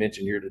which we've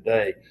mentioned here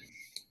today.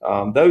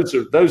 Those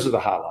are the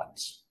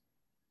highlights.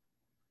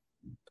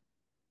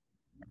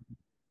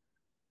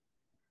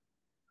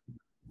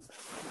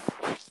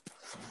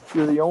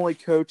 You're the only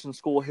coach in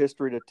school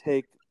history to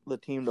take the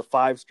team to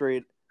 5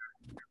 straight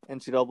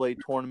NCAA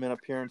tournament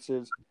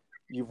appearances.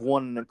 You've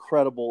won an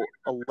incredible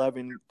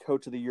 11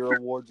 Coach of the Year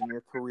awards in your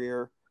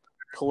career,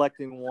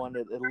 collecting one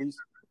at least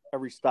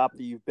every stop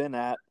that you've been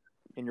at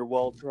in your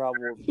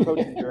well-traveled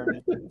coaching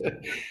journey.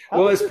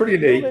 Well, it's pretty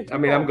neat. I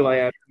mean, I'm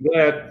glad. We've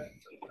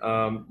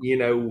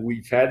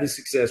had the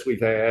success we've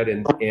had,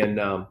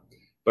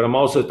 but I'm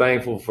also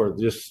thankful for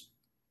just,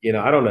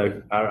 I don't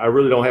know. I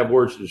really don't have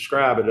words to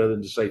describe it other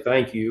than to say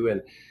thank you.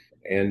 And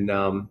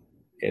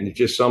it's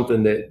just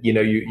something that,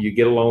 you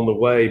get along the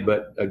way.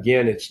 But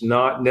again, it's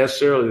not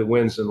necessarily the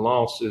wins and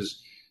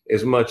losses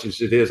as much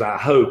as it is, I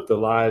hope, the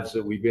lives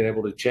that we've been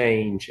able to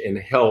change and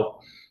help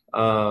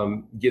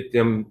get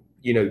them,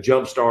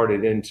 jump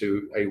started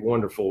into a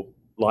wonderful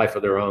life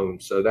of their own.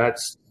 So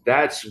that's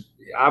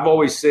I've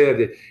always said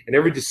that in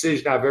every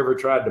decision I've ever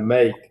tried to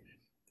make,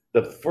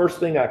 the first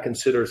thing I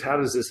consider is how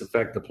does this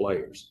affect the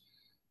players?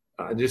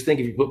 I just think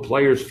if you put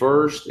players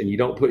first and you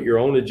don't put your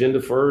own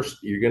agenda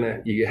first,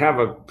 you have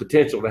a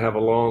potential to have a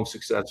long,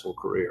 successful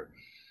career.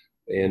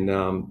 And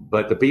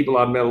but the people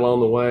I've met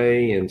along the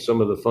way, and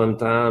some of the fun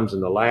times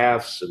and the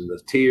laughs and the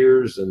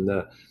tears and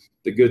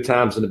the good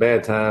times and the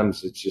bad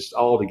times, it's just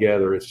all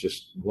together. It's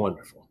just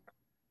wonderful.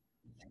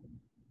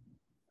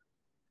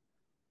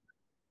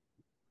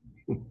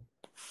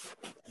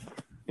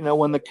 You know,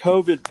 when the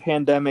COVID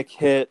pandemic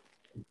hit,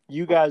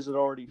 you guys had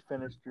already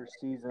finished your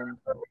season.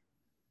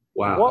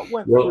 Wow.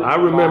 Well, I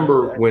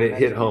remember when it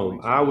hit home.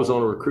 I was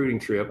on a recruiting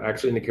trip,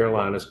 actually in the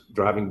Carolinas,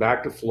 driving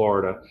back to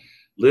Florida,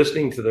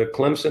 listening to the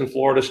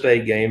Clemson-Florida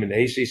State game in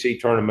the ACC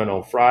tournament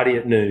on Friday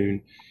at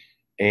noon,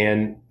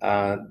 and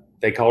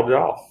they called it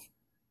off.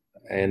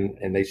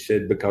 And they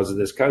said because of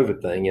this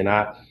COVID thing. And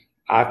I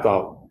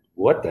thought,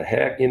 what the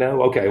heck, you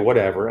know? Okay,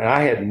 whatever. And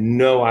I had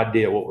no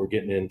idea what we're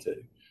getting into.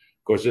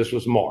 Of course, this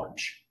was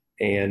March.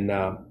 And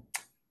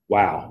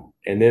wow.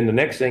 And then the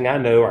next thing I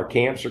know, our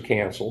camps are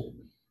canceled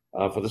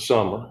for the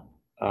summer.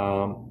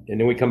 And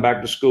then we come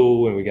back to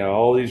school and we got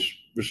all these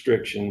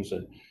restrictions.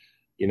 And,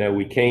 you know,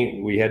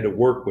 we had to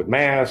work with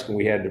masks and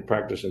we had to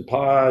practice in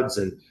pods,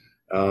 and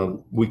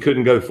we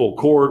couldn't go full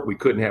court. We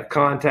couldn't have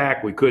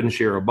contact. We couldn't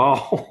share a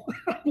ball.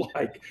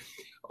 Like,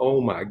 oh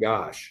my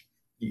gosh,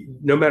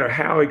 no matter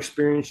how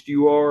experienced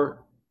you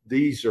are,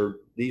 these are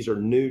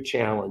new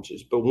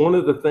challenges. But one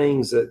of the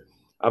things that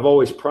I've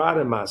always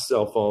prided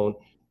myself on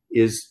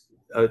is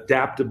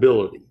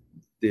adaptability,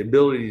 the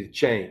ability to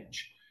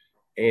change.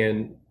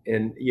 And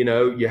you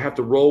know, you have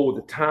to roll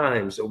with the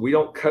times. We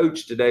don't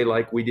coach today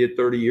like we did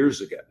 30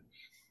 years ago.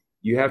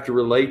 You have to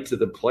relate to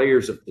the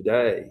players of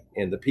today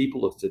and the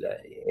people of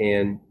today.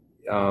 And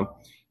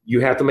you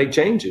have to make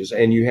changes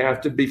and you have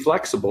to be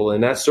flexible.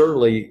 And that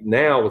certainly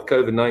now with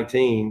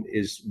COVID-19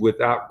 is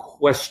without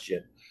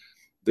question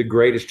the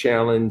greatest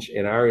challenge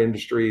in our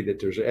industry that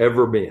there's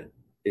ever been.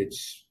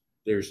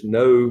 There's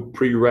no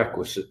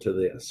prerequisite to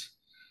this.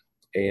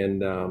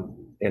 And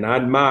I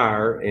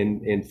admire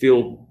and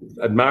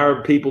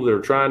admire people that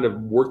are trying to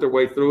work their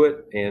way through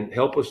it and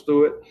help us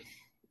through it,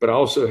 but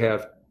also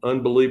have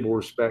unbelievable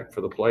respect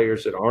for the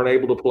players that aren't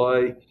able to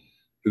play,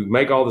 who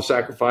make all the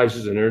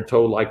sacrifices, and they're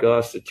told like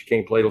us that you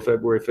can't play till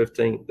February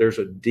 15th. There's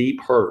a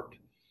deep hurt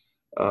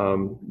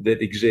that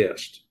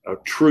exists, a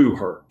true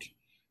hurt,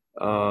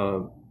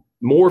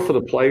 more for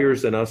the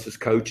players than us as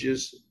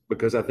coaches,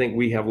 because I think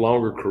we have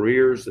longer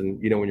careers.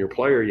 And, you know, when you're a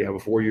player, you have a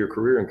 4-year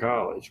career in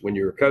college. When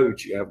you're a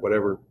coach, you have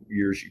whatever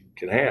years you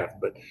can have.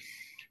 But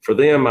for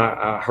them,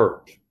 I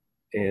hurt.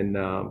 And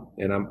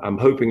I'm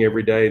hoping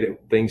every day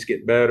that things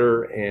get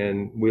better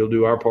and we'll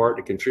do our part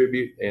to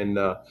contribute and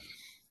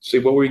see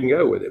where we can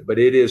go with it. But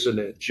it is an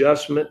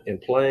adjustment in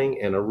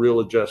playing and a real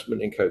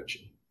adjustment in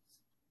coaching.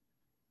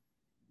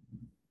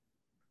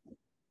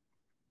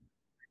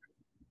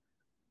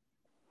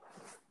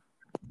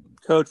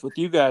 Coach, with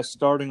you guys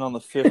starting on the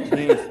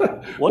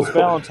 15th, what's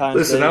Valentine's Day?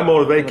 Listen, I'm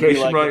on a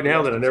vacation right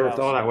now that I never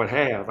thought I would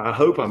have. I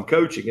hope I'm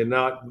coaching and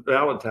not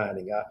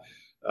Valentining.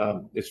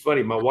 It's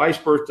funny. My wife's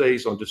birthday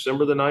is on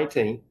December the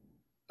 19th,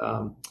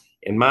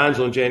 and mine's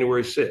on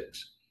January 6th.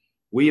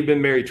 We have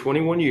been married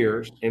 21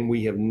 years, and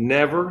we have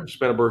never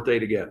spent a birthday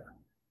together,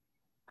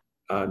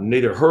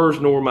 neither hers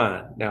nor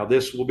mine. Now,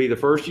 this will be the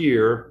first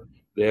year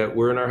that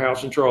we're in our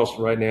house in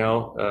Charleston right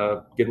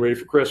now, getting ready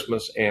for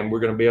Christmas, and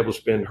we're going to be able to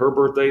spend her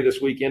birthday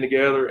this weekend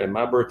together and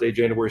my birthday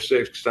January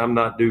 6th, because I'm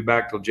not due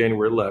back till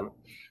January 11th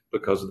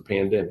because of the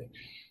pandemic.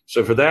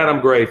 So for that,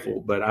 I'm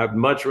grateful, but I'd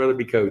much rather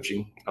be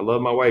coaching. I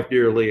love my wife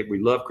dearly. We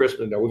love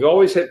Christmas. Now, we've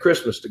always had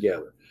Christmas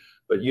together,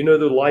 but you know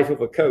the life of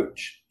a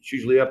coach. It's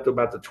usually up to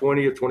about the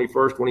 20th,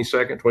 21st,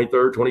 22nd,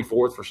 23rd,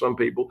 24th for some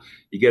people.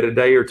 You get a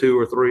day or 2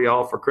 or 3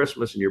 off for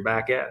Christmas and you're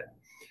back at it.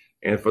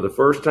 And for the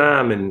first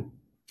time in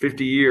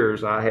 50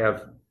 years, I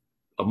have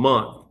a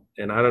month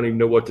and I don't even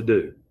know what to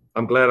do.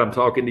 I'm glad I'm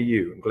talking to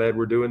you. I'm glad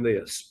we're doing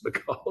this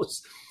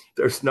because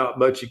there's not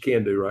much you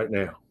can do right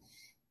now.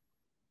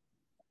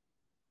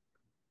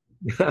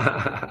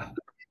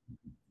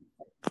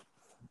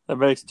 That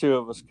makes 2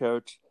 of us,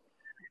 Coach.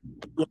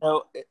 You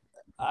know,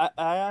 I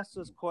asked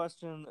this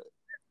question,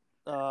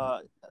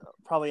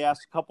 probably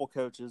asked a couple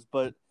coaches,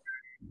 but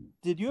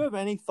did you have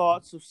any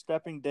thoughts of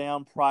stepping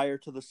down prior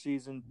to the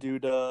season due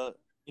to,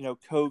 you know,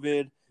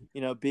 COVID,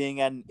 you know,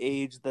 being at an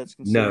age that's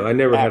considered No, I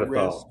never had a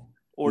risk, thought.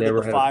 or never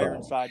did the fire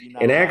inside you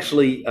not? And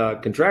actually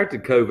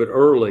contracted COVID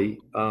early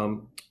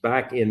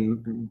back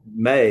in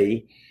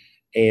May.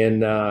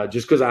 And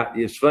just because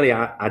it's funny,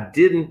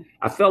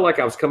 I felt like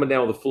I was coming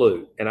down with the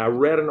flu. And I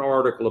read an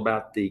article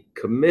about the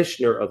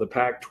commissioner of the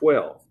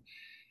Pac-12.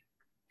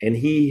 And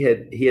he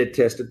had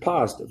tested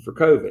positive for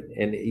COVID.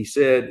 And he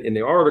said in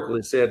the article,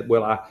 it said,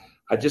 well,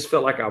 I just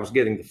felt like I was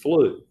getting the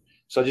flu.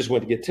 So I just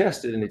went to get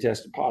tested and he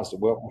tested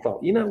positive. Well, I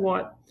thought, you know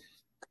what?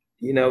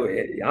 You know,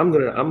 I'm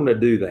gonna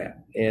do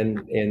that. And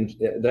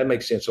that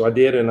makes sense. So I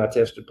did, and I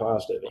tested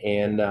positive.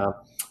 And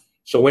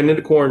so I went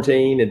into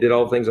quarantine and did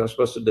all the things I was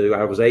supposed to do.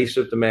 I was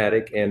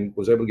asymptomatic and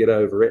was able to get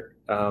over it.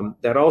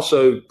 That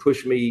also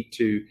pushed me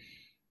to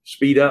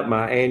speed up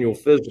my annual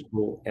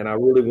physical, and I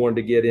really wanted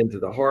to get into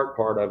the heart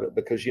part of it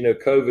because,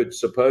 COVID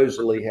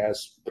supposedly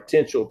has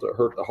potential to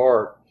hurt the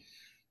heart.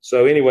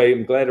 So anyway,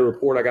 I'm glad to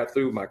report I got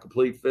through my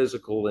complete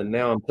physical, and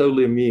now I'm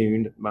totally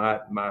immune. My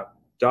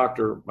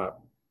doctor, my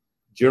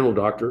general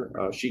doctor,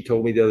 she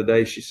told me the other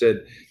day, she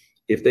said,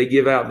 if they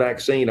give out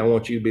vaccine, I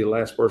want you to be the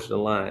last person in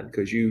line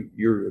because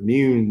your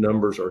immune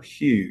numbers are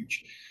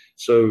huge.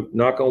 So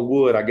knock on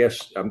wood, I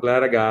guess I'm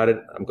glad I got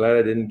it. I'm glad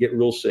I didn't get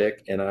real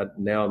sick, and I'm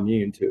now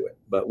immune to it.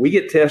 But we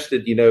get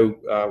tested,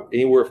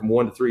 anywhere from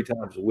 1 to 3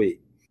 times a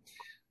week.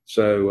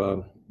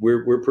 So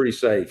we're pretty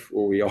safe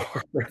where we are.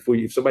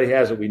 If somebody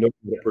has it, we know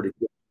we're pretty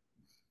good.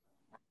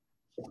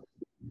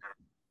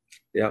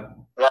 Yeah.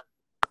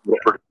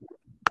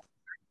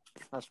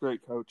 That's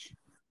great, Coach.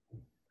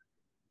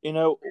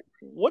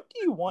 What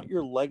do you want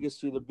your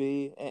legacy to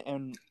be?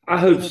 And I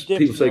hope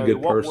people say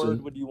good person. What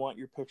word would you want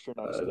your picture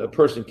next to? A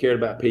person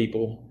cared about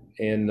people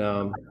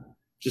and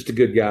just a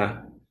good guy,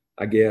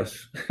 I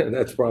guess.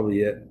 That's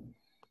probably it.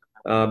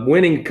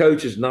 Winning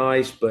coach is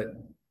nice, but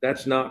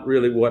that's not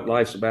really what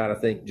life's about. I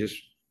think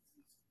just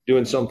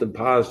doing something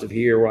positive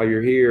here while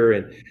you're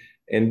here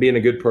and being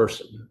a good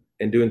person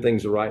and doing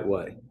things the right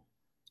way.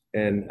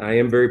 And I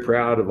am very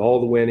proud of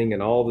all the winning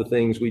and all the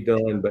things we've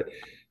done, but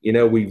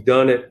we've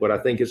done it what I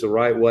think is the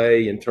right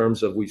way in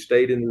terms of we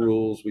stayed in the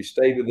rules, we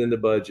stayed within the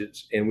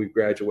budgets, and we've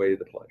graduated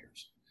the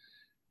players.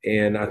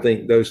 And I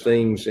think those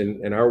things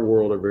in our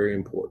world are very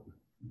important.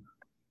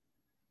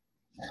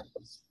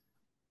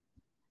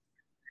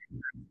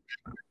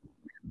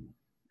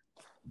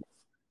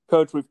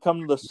 Coach, we've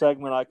come to the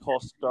segment I call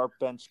Start,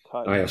 Bench,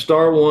 Cut. All right,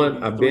 start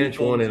one, I bench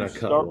one, and I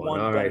cut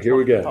one. All right, here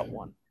we go. Cut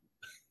one.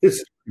 This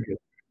is good.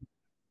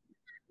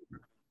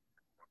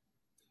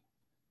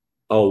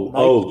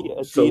 Nike,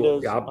 so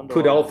Adidas, I'll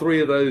put all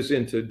 3 of those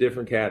into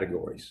different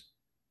categories.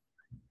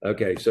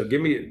 Okay, so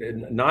give me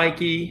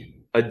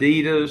Nike,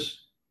 Adidas.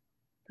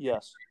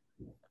 Yes.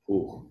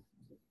 Ooh.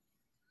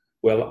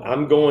 Well,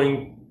 I'm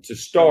going to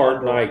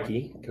start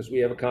Nike because we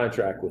have a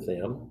contract with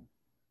them,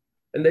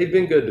 and they've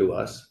been good to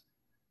us.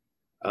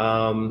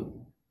 Boy,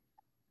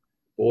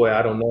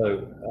 I don't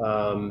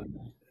know.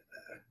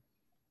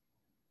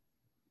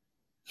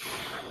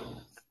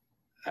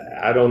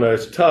 I don't know.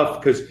 It's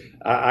tough because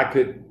I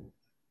could.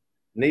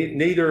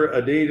 Neither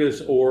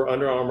Adidas or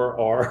Under Armour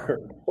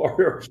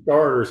are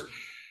starters,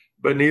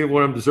 but neither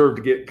one of them deserve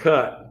to get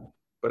cut.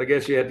 But I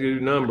guess you have to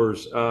do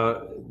numbers.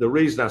 The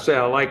reason I say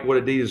I like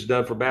what Adidas has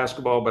done for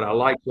basketball, but I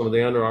like some of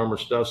the Under Armour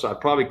stuff, so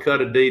I'd probably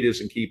cut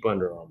Adidas and keep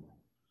Under Armour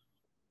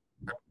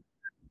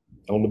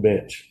on the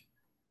bench.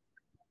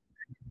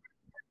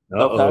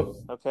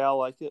 Okay, I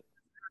like it.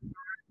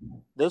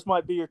 This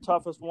might be your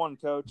toughest one,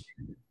 Coach.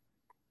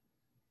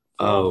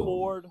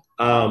 Ford,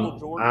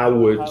 I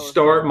would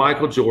start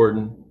Michael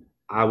Jordan.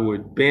 I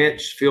would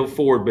bench Phil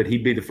Ford, but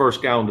he'd be the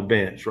first guy on the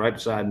bench right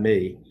beside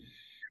me.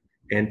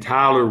 And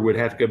Tyler would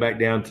have to go back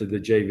down to the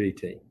JV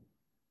team.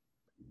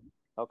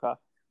 Okay.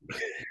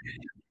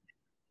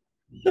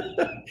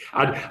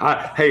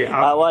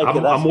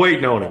 I'm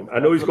waiting on him. I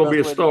know he's going to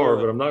be a star,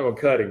 but I'm not going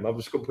to cut him. I'm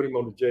just going to put him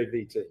on the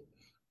JV team.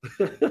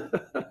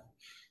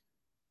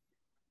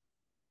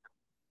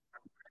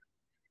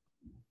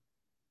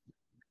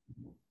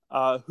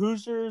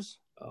 Hoosiers,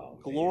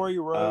 Glory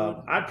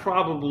Road. I'd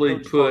probably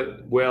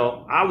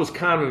I was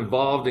kind of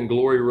involved in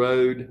Glory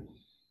Road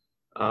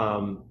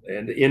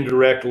and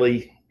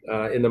indirectly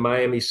in the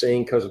Miami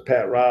scene because of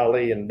Pat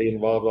Riley and being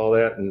involved in all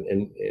that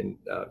and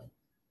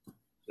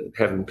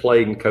having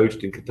played and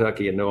coached in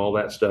Kentucky and know all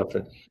that stuff.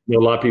 And a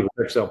lot of people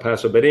ex El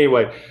Paso. But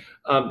anyway,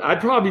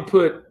 I'd probably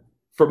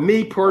for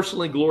me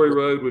personally, Glory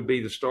Road would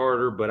be the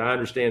starter, but I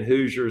understand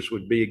Hoosiers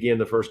would be, again,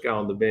 the first guy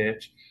on the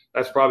bench.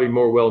 That's probably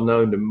more well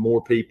known to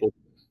more people.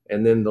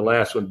 And then the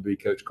last one would be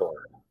Coach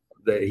Carter.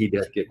 He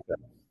does get that.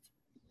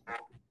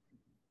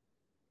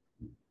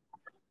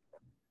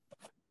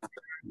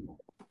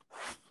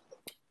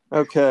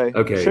 Okay.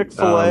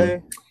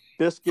 Chick-fil-A,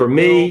 Biscuit. For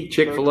me,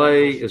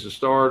 Chick-fil-A is a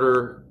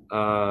starter.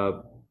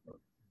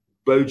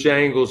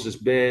 Bojangles is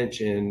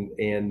bench, and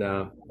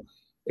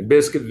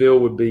Biscuitville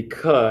would be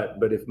cut.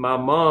 But if my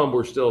mom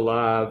were still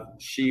alive,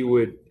 she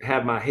would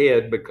have my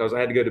head because I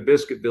had to go to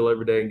Biscuitville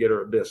every day and get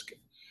her a biscuit.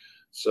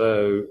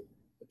 So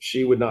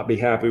she would not be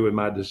happy with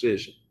my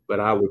decision, but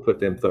I would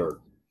put them third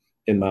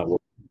in my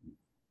world.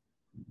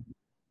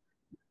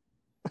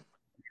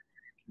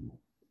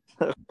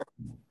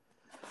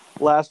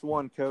 Last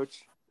one,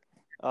 Coach.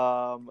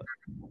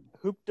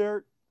 Hoop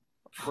Dirt,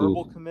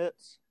 verbal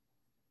commits,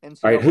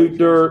 NCAA. All right, Hoop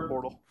Dirt.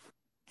 Portal.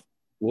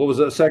 What was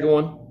that second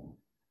one?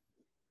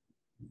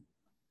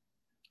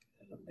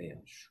 Oh,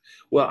 man.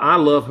 Well, I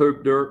love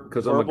Hoop Dirt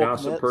because I'm a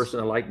gossip person.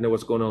 I like to know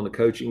what's going on in the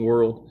coaching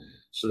world.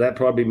 So that'd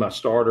probably be my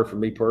starter for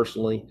me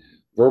personally.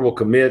 Verbal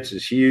commits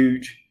is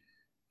huge.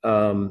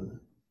 And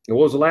what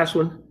was the last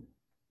one?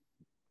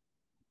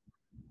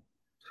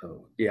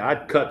 Oh, yeah,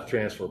 I'd cut the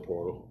transfer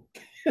portal.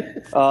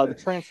 The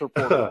transfer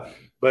portal.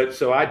 But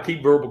so I'd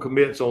keep verbal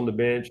commits on the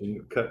bench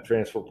and cut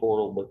transfer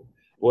portal. But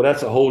Well,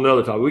 that's a whole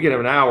nother topic. We can have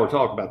an hour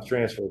talk about the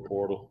transfer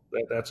portal.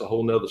 That's a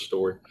whole nother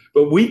story.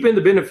 But we've been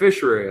the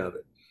beneficiary of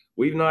it.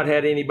 We've not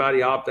had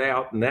anybody opt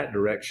out in that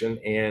direction,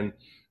 and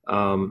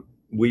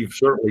we've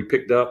certainly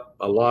picked up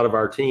a lot of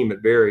our team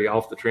at Berry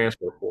off the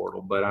transfer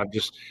portal. But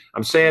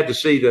I'm sad to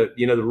see that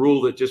the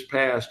rule that just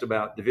passed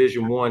about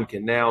Division I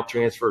can now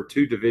transfer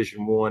to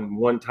Division I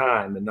one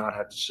time and not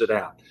have to sit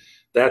out.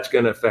 That's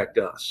going to affect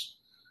us,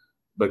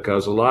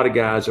 because a lot of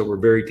guys that were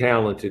very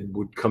talented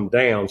would come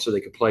down so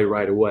they could play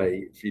right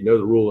away. If you know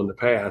the rule in the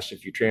past,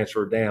 if you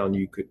transfer down,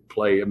 you could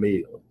play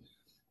immediately.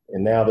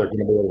 And now they're going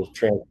to be able to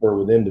transfer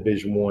within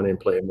Division I and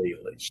play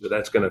immediately. So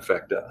that's going to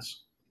affect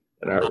us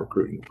and our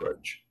recruiting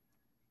approach.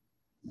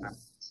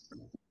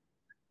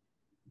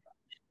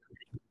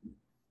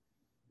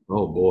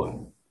 Oh,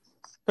 boy.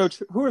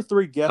 Coach, who are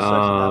 3 guests that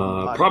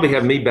you have? Probably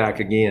have me back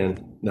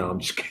again. No, I'm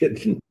just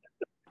kidding.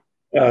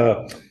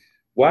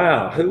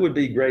 Wow, who would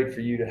be great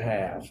for you to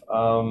have?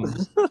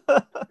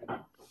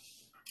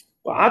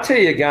 Well, I'll tell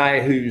you a guy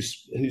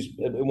who's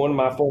one of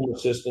my former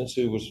assistants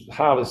who was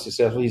highly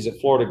successful. He's at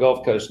Florida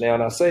Gulf Coast now,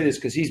 and I say this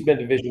because he's been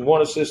Division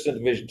I assistant,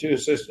 Division II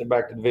assistant, and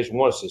back to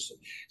Division I assistant.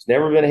 He's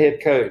never been a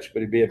head coach, but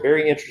it'd be a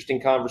very interesting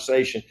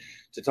conversation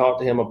to talk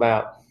to him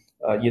about,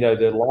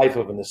 the life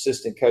of an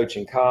assistant coach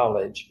in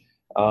college,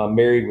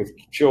 married with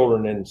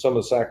children, and some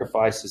of the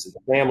sacrifices that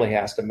the family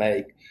has to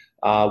make.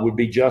 Would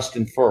be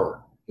Justin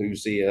Furr,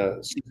 who's the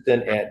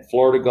assistant at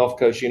Florida Gulf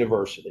Coast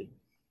University.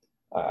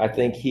 I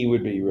think he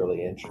would be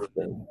really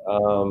interesting.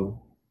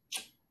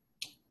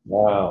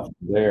 Wow,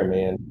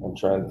 man. I'm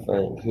trying to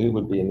think who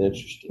would be an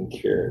interesting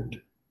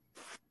character.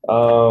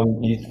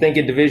 You think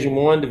in Division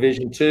I,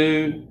 Division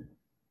II?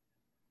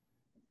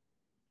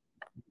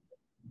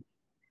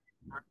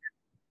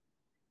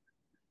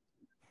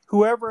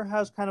 Whoever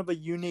has kind of a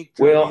unique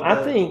journey. Well,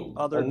 I think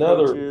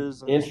another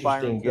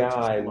interesting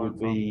guy would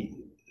be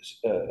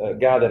a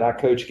guy that I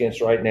coach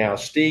against right now,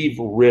 Steve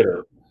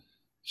Ritter.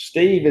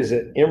 Steve is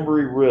at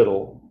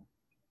Embry-Riddle,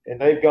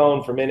 and they've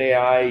gone from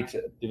NAIA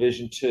to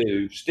Division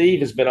II. Steve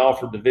has been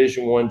offered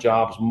Division I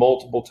jobs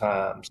multiple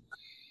times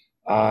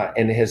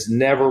and has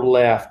never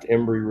left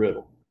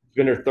Embry-Riddle. He's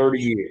been there 30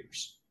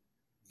 years.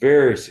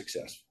 Very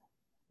successful.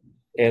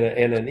 And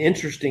an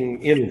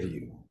interesting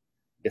interview,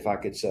 if I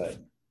could say.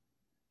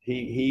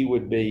 He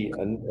would be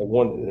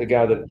a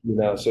guy that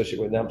associated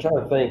with. Now I'm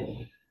trying to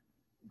think,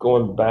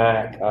 going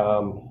back,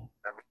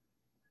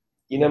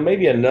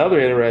 maybe another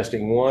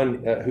interesting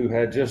one who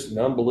had just an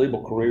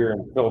unbelievable career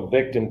and fell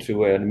victim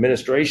to an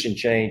administration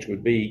change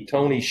would be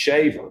Tony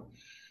Shaver,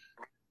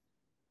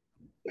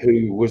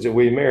 who was at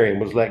William & Mary and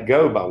was let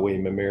go by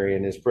William & Mary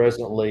and is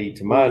presently,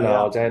 to my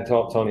knowledge, I hadn't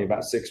talked to Tony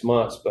about 6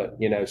 months, but,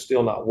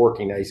 still not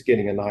working. Now he's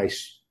getting a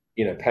nice,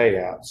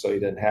 payout, so he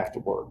doesn't have to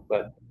work.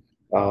 But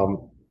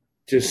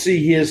to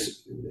see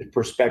his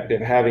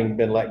perspective, having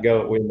been let go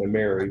at William &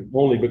 Mary,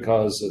 only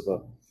because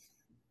of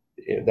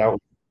that was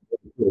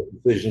the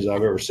decisions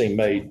I've ever seen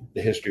made in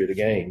the history of the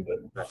game.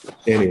 But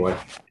anyway,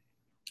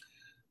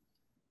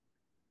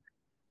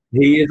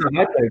 he is a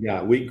high tech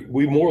guy. We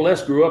more or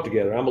less grew up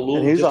together. I'm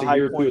just a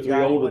year or 2 or 3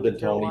 older than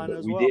Tony,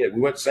 but we did.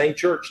 We went to the same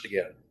church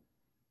together.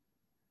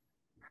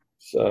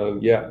 So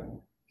yeah,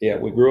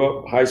 we grew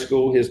up high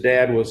school. His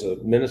dad was an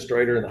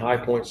administrator in the High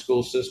Point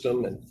school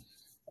system, and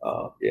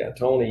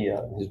Tony,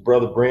 his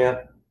brother Brent,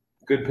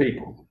 good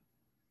people.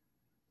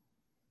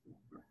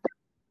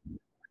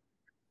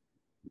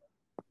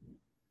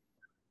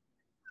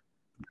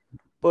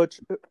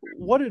 Butch,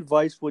 what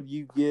advice would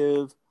you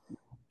give?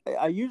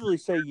 I usually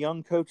say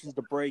young coaches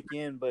to break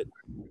in, but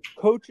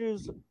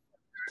coaches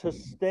to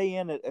stay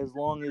in it as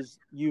long as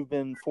you've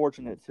been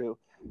fortunate to.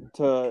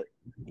 I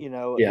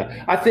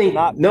think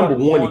number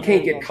one, you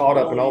can't get caught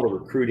up in all the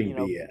recruiting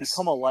BS.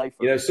 Become a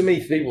lifer. So many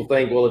people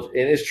think, well, and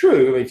it's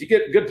true. I mean, if you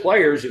get good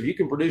players, if you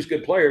can produce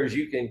good players,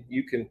 you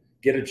can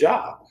get a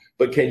job.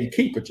 But can you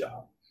keep a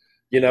job?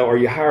 Are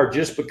you hired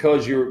just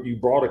because you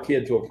brought a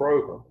kid to a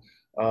program?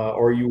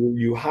 Or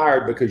you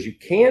hired because you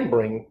can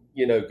bring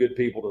good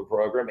people to the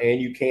program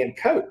and you can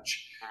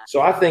coach.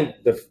 So I think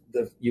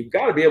you've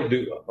got to be able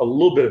to do a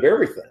little bit of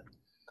everything.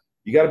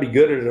 You got to be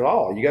good at it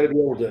all. You got to be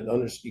able to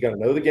understand. You got to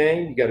know the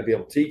game. You got to be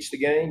able to teach the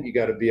game. You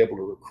got to be able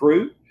to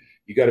recruit.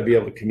 You got to be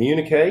able to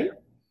communicate.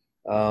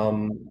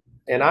 And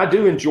I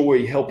do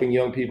enjoy helping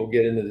young people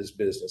get into this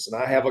business. And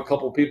I have a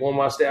couple of people on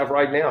my staff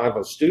right now. I have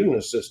a student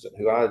assistant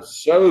who I'm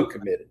so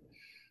committed.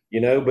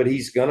 But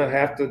he's going to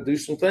have to do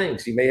some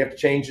things. He may have to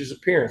change his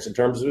appearance in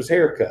terms of his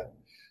haircut.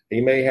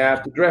 He may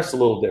have to dress a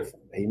little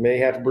different. He may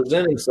have to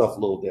present himself a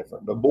little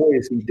different. But boy,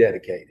 is he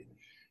dedicated.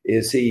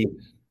 Is he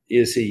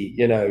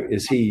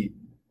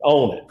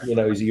on it?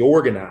 Is he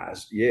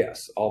organized?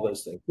 Yes, all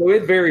those things. So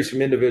it varies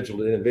from individual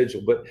to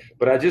individual.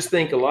 But I just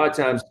think a lot of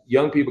times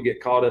young people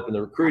get caught up in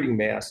the recruiting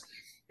mess,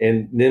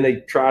 and then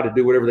they try to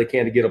do whatever they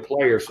can to get a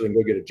player so they can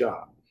go get a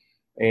job.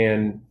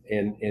 And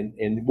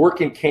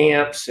working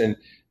camps and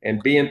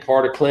being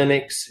part of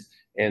clinics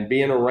and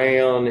being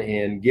around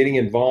and getting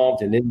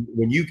involved. And then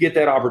when you get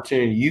that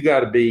opportunity, you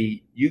got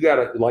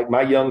to like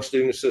my young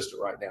student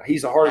assistant right now.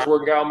 He's the hardest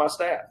working guy on my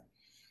staff.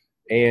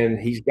 and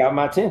he's got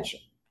my attention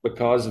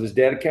because of his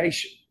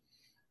dedication.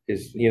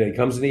 He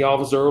comes in the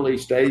office early,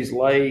 stays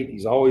late.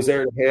 He's always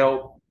there to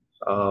help.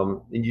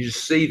 And you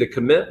just see the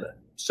commitment.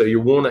 So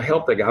you want to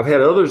help that guy. I've had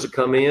others that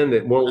come in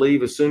that want to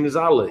leave as soon as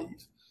I leave.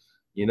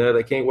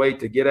 They can't wait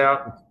to get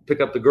out and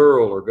pick up the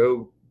girl or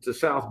go to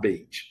South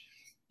Beach,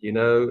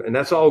 and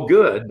that's all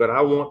good. But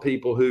I want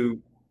people who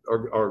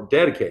are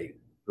dedicated,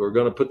 who are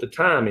going to put the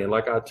time in.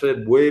 Like I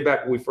said way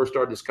back when we first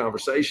started this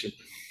conversation,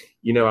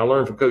 I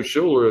learned from Coach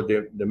Schuler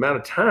the amount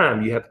of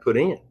time you have to put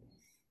in.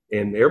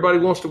 And everybody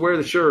wants to wear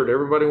the shirt.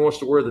 Everybody wants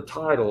to wear the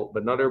title,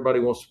 but not everybody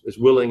is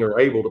willing or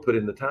able to put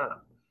in the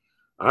time.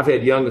 I've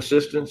had young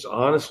assistants,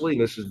 honestly,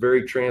 and this is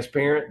very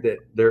transparent, that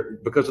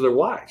because of their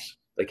wives,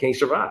 they can't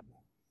survive.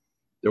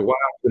 Their wives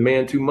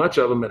demand too much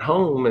of them at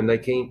home, and they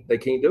can't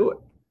do it.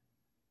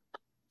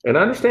 And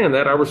I understand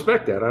that. I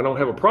respect that. I don't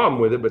have a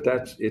problem with it, but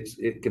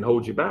it can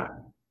hold you back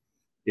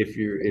if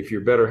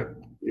your better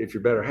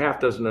half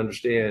doesn't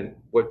understand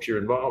what you're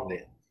involved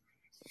in.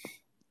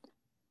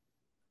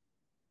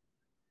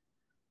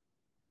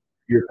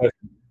 Your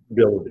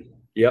ability.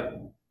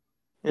 Yep.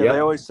 Yeah, They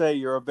always say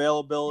your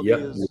availability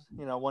is,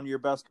 one of your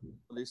best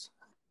abilities.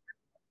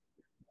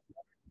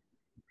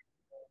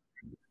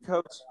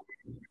 Coach,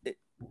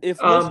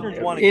 if listeners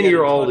want to any get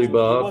or all the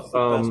above, what's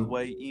the best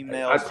way?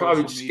 Email, I'd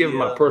probably just give them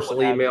my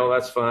personal email.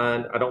 That's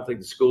fine. I don't think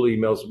the school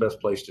email is the best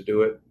place to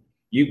do it.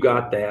 You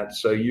got that,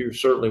 so you're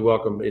certainly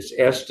welcome. It's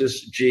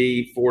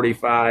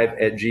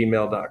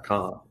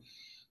estesg45@gmail.com.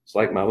 It's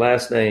like my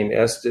last name,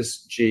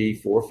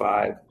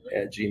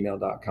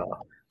 estesg45@gmail.com.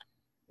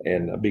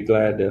 And I'd be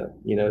glad to,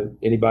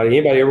 anybody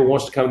ever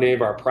wants to come to any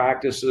of our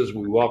practices,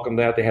 we welcome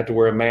that. They have to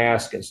wear a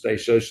mask and stay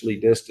socially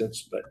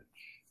distanced, but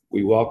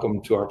we welcome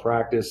them to our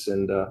practice.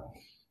 And,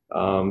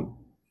 I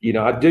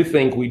do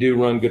think we do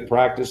run good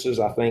practices.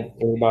 I think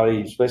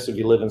anybody, especially if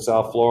you live in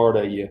South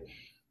Florida,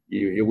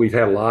 we've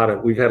had a lot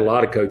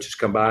of coaches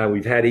come by, and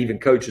we've had even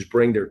coaches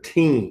bring their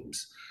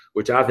teams,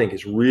 which I think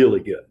is really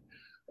good.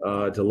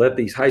 To let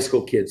these high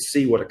school kids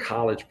see what a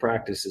college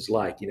practice is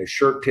like.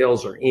 Shirt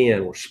tails are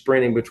in. We're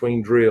sprinting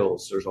between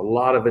drills. There's a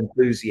lot of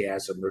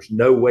enthusiasm. There's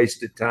no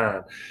wasted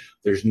time.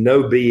 There's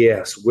no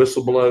BS.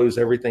 Whistle blows,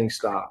 everything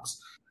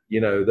stops.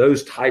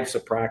 Those types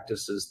of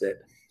practices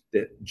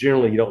that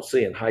generally you don't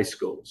see in high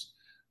schools,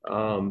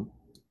 and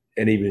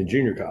even in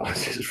junior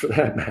colleges for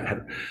that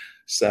matter.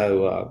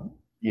 So,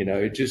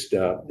 it just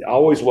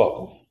always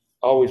welcome.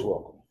 Always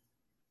welcome.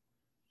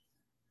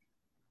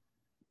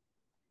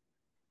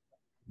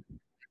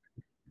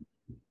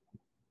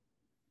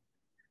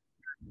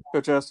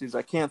 Coach Estes,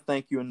 I can't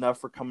thank you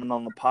enough for coming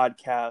on the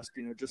podcast.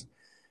 Just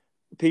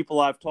the people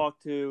I've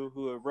talked to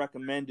who have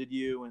recommended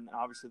you, and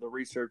obviously the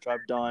research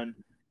I've done,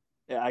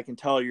 I can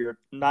tell you're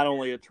not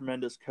only a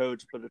tremendous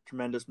coach, but a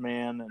tremendous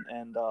man.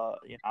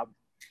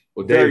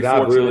 Well, David,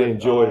 I've really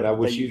enjoyed it. I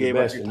wish you the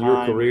best in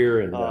your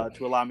career, and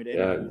to allow me to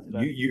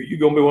interview you. You're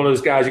going to be one of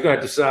those guys. You're going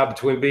to have to decide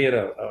between being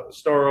a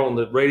star on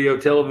the radio,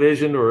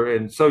 television, or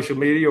in social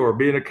media, or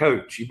being a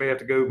coach. You may have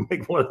to go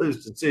make one of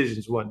those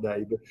decisions one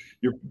day. But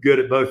you're good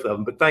at both of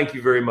them. But thank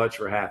you very much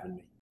for having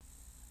me.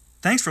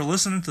 Thanks for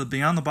listening to the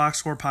Beyond the Box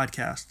Score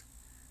podcast.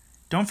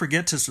 Don't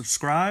forget to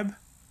subscribe,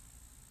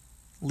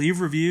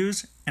 leave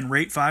reviews, and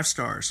rate 5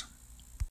 stars.